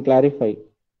questions? I can clarify.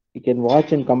 You can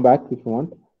watch and come back if you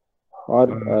want. Or,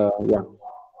 yeah.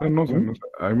 No, sir, no, sir.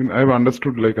 I mean, I've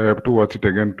understood. Like, I have to watch it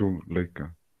again to like.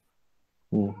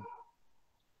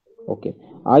 Okay.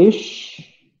 Ayush?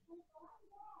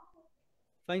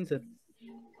 Fine, sir.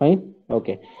 Fine?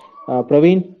 Okay.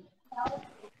 Praveen?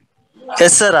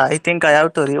 Yes, sir. I think I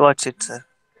have to rewatch it, sir.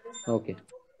 Okay.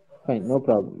 Fine. No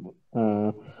problem.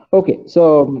 Okay.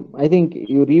 So I think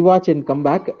you rewatch and come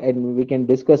back and we can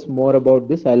discuss more about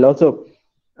this. I'll also.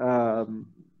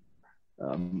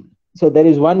 So there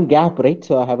is one gap, right?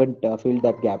 So I haven't filled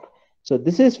that gap. So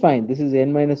this is fine. This is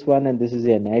n minus 1 and this is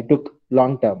n. I took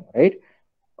long term, right?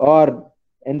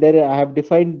 And there I have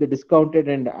defined the discounted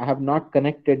and I have not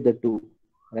connected the two,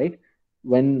 right?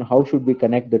 How should we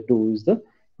connect the two is the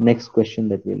next question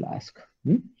that we'll ask.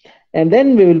 And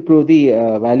then we will prove the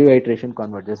value iteration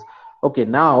converges. Okay,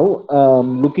 now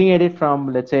looking at it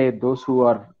from, let's say, those who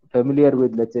are familiar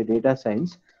with, let's say, data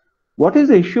science, what is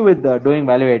the issue with doing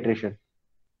value iteration?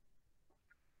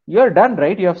 You're done,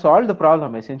 right? You have solved the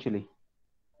problem essentially.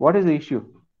 What is the issue?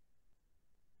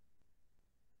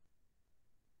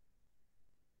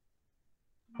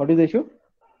 What is the issue?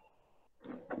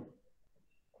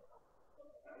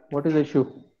 What is the issue?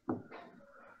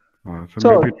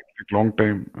 So maybe it takes a long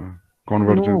time.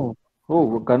 Convergence. No.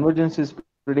 Oh, convergence is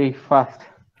pretty fast.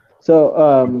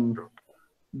 So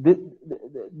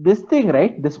this thing,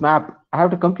 right? This map, I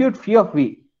have to compute phi of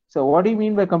v. So what do you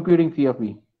mean by computing phi of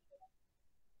v?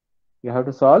 You have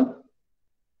to solve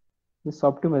this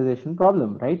optimization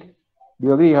problem, right? Do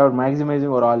you agree? You have maximizing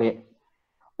over all a.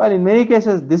 Well, in many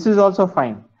cases, this is also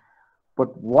fine.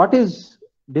 But what is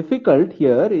difficult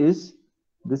here is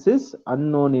this is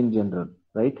unknown in general,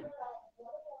 right?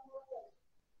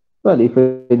 Well, if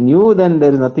you knew, then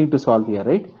there is nothing to solve here,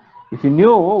 right? If you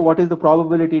knew what is the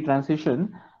probability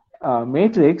transition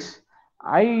matrix,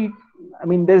 I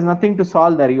mean, there is nothing to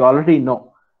solve there. You already know.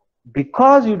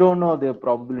 Because you don't know the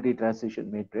probability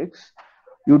transition matrix,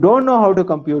 you don't know how to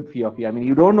compute phi of v. I mean,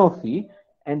 you don't know phi,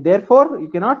 and therefore you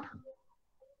cannot.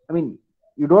 I mean,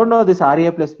 you don't know this RA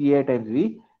plus PA times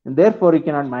V, and therefore you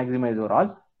cannot maximize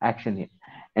overall action here.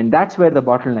 And that's where the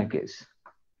bottleneck is.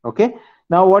 Okay.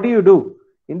 Now, what do?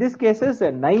 In these cases,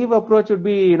 a naive approach would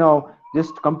be,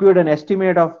 just compute an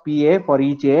estimate of PA for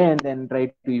each A and then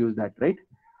try to use that, right?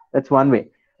 That's one way.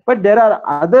 But there are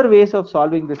other ways of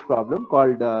solving this problem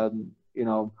called,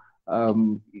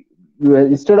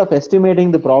 instead of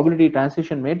estimating the probability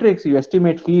transition matrix, you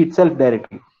estimate phi itself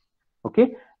directly.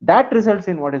 Okay. That results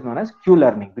in what is known as Q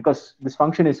learning because this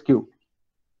function is Q.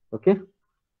 Okay.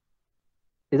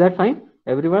 Is that fine,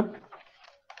 everyone?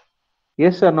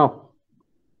 Yes or no?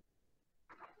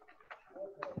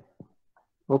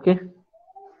 Okay.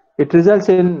 It results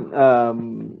in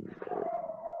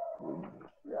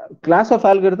class of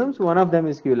algorithms. One of them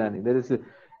is Q learning. There is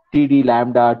TD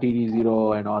lambda,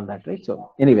 TD0 and all that, right?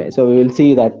 So anyway, so we will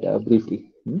see that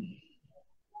briefly.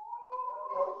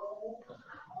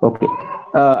 Okay.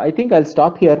 I think I'll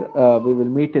stop here. We will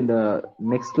meet in the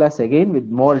next class again with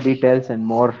more details and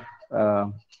more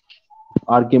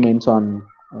arguments on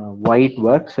why it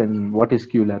works and what is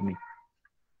Q-learning.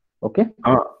 Okay.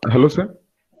 Hello, sir.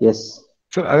 Yes.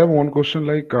 Sir, I have one question.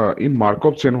 Like in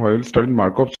Markov chain, while studying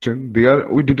Markov chain, there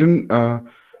we didn't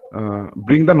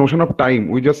bring the notion of time.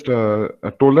 We just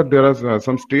told that there are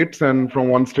some states, and from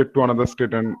one state to another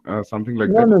state, and something like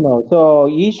No, that. no, no. So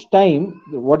each time,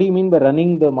 what do you mean by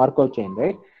running the Markov chain,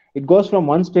 right? It goes from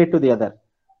one state to the other.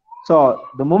 So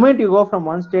the moment you go from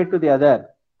one state to the other,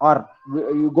 or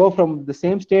you go from the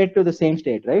same state to the same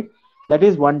state, right? That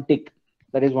is one tick.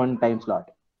 That is one time slot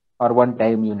or one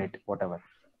time unit, whatever.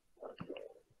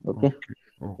 Okay.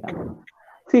 Okay.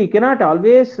 See, you cannot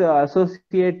always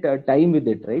associate time with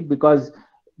it, right? Because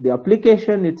the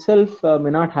application itself may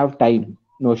not have time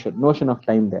notion of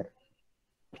time there.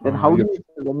 Then how Yes. do you,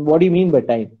 then what do you mean by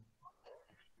time?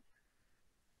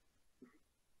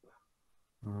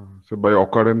 So by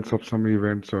occurrence of some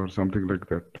events or something like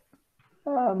that.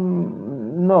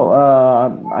 No,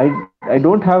 I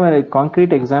don't have a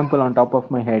concrete example on top of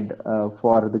my head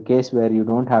for the case where you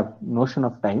don't have notion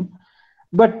of time.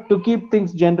 But to keep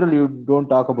things general, you don't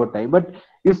talk about time, but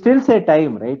you still say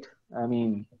time, right? I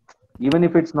mean, even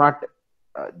if it's not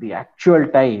the actual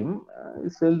time, you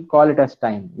still call it as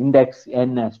time. Index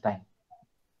n as time.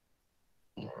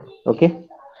 Okay.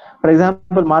 For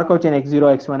example, Markov chain x0,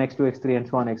 x1, x2, x3, and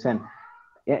so on, xn.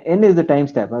 N is the time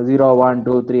step. 0, 1,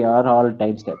 2, 3 are all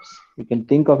time steps. You can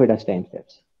think of it as time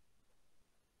steps.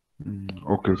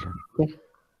 Okay, sir. Okay.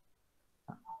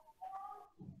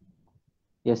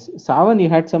 Yes, Savan, you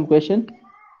had some question?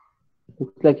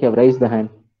 Looks like you have raised the hand.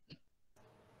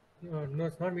 No,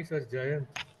 it's not me, sir. It's Jayant.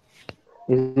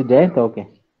 Is it Jayant? Okay.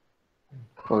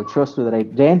 Oh, it shows to the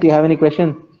right. Jayant, you have any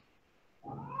question?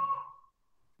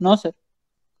 No, sir.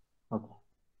 Okay.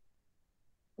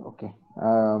 Okay.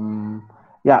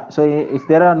 Yeah. So if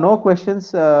there are no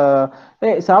questions,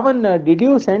 hey, Savan, did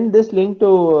you send this link to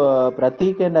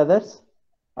Pratik and others,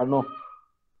 or no?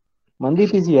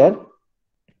 Mandeep is here.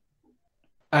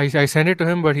 I sent it to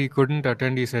him, but he couldn't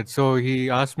attend, he said. So he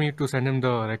asked me to send him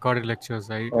the recorded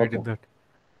lectures. I did that.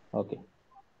 Okay.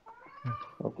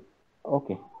 Okay.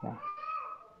 Okay. Yeah.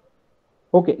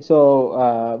 Okay.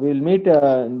 So we will meet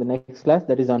in the next class,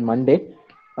 that is on Monday,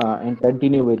 and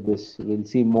continue with this. We'll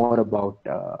see more about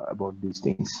these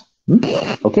things.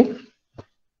 Okay.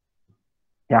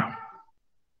 Yeah.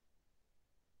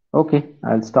 Okay.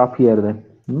 I'll stop here then.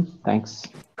 Thanks.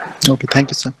 Okay,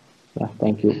 thank you, sir. Yeah.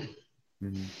 Thank you.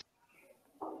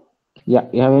 Yeah.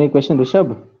 You have any question,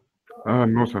 Rishabh?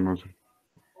 No, sir. No, sir.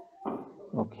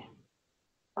 Okay.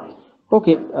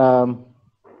 Okay.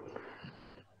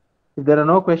 If there are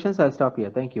no questions, I'll stop here.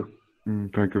 Thank you.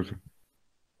 Thank you, sir.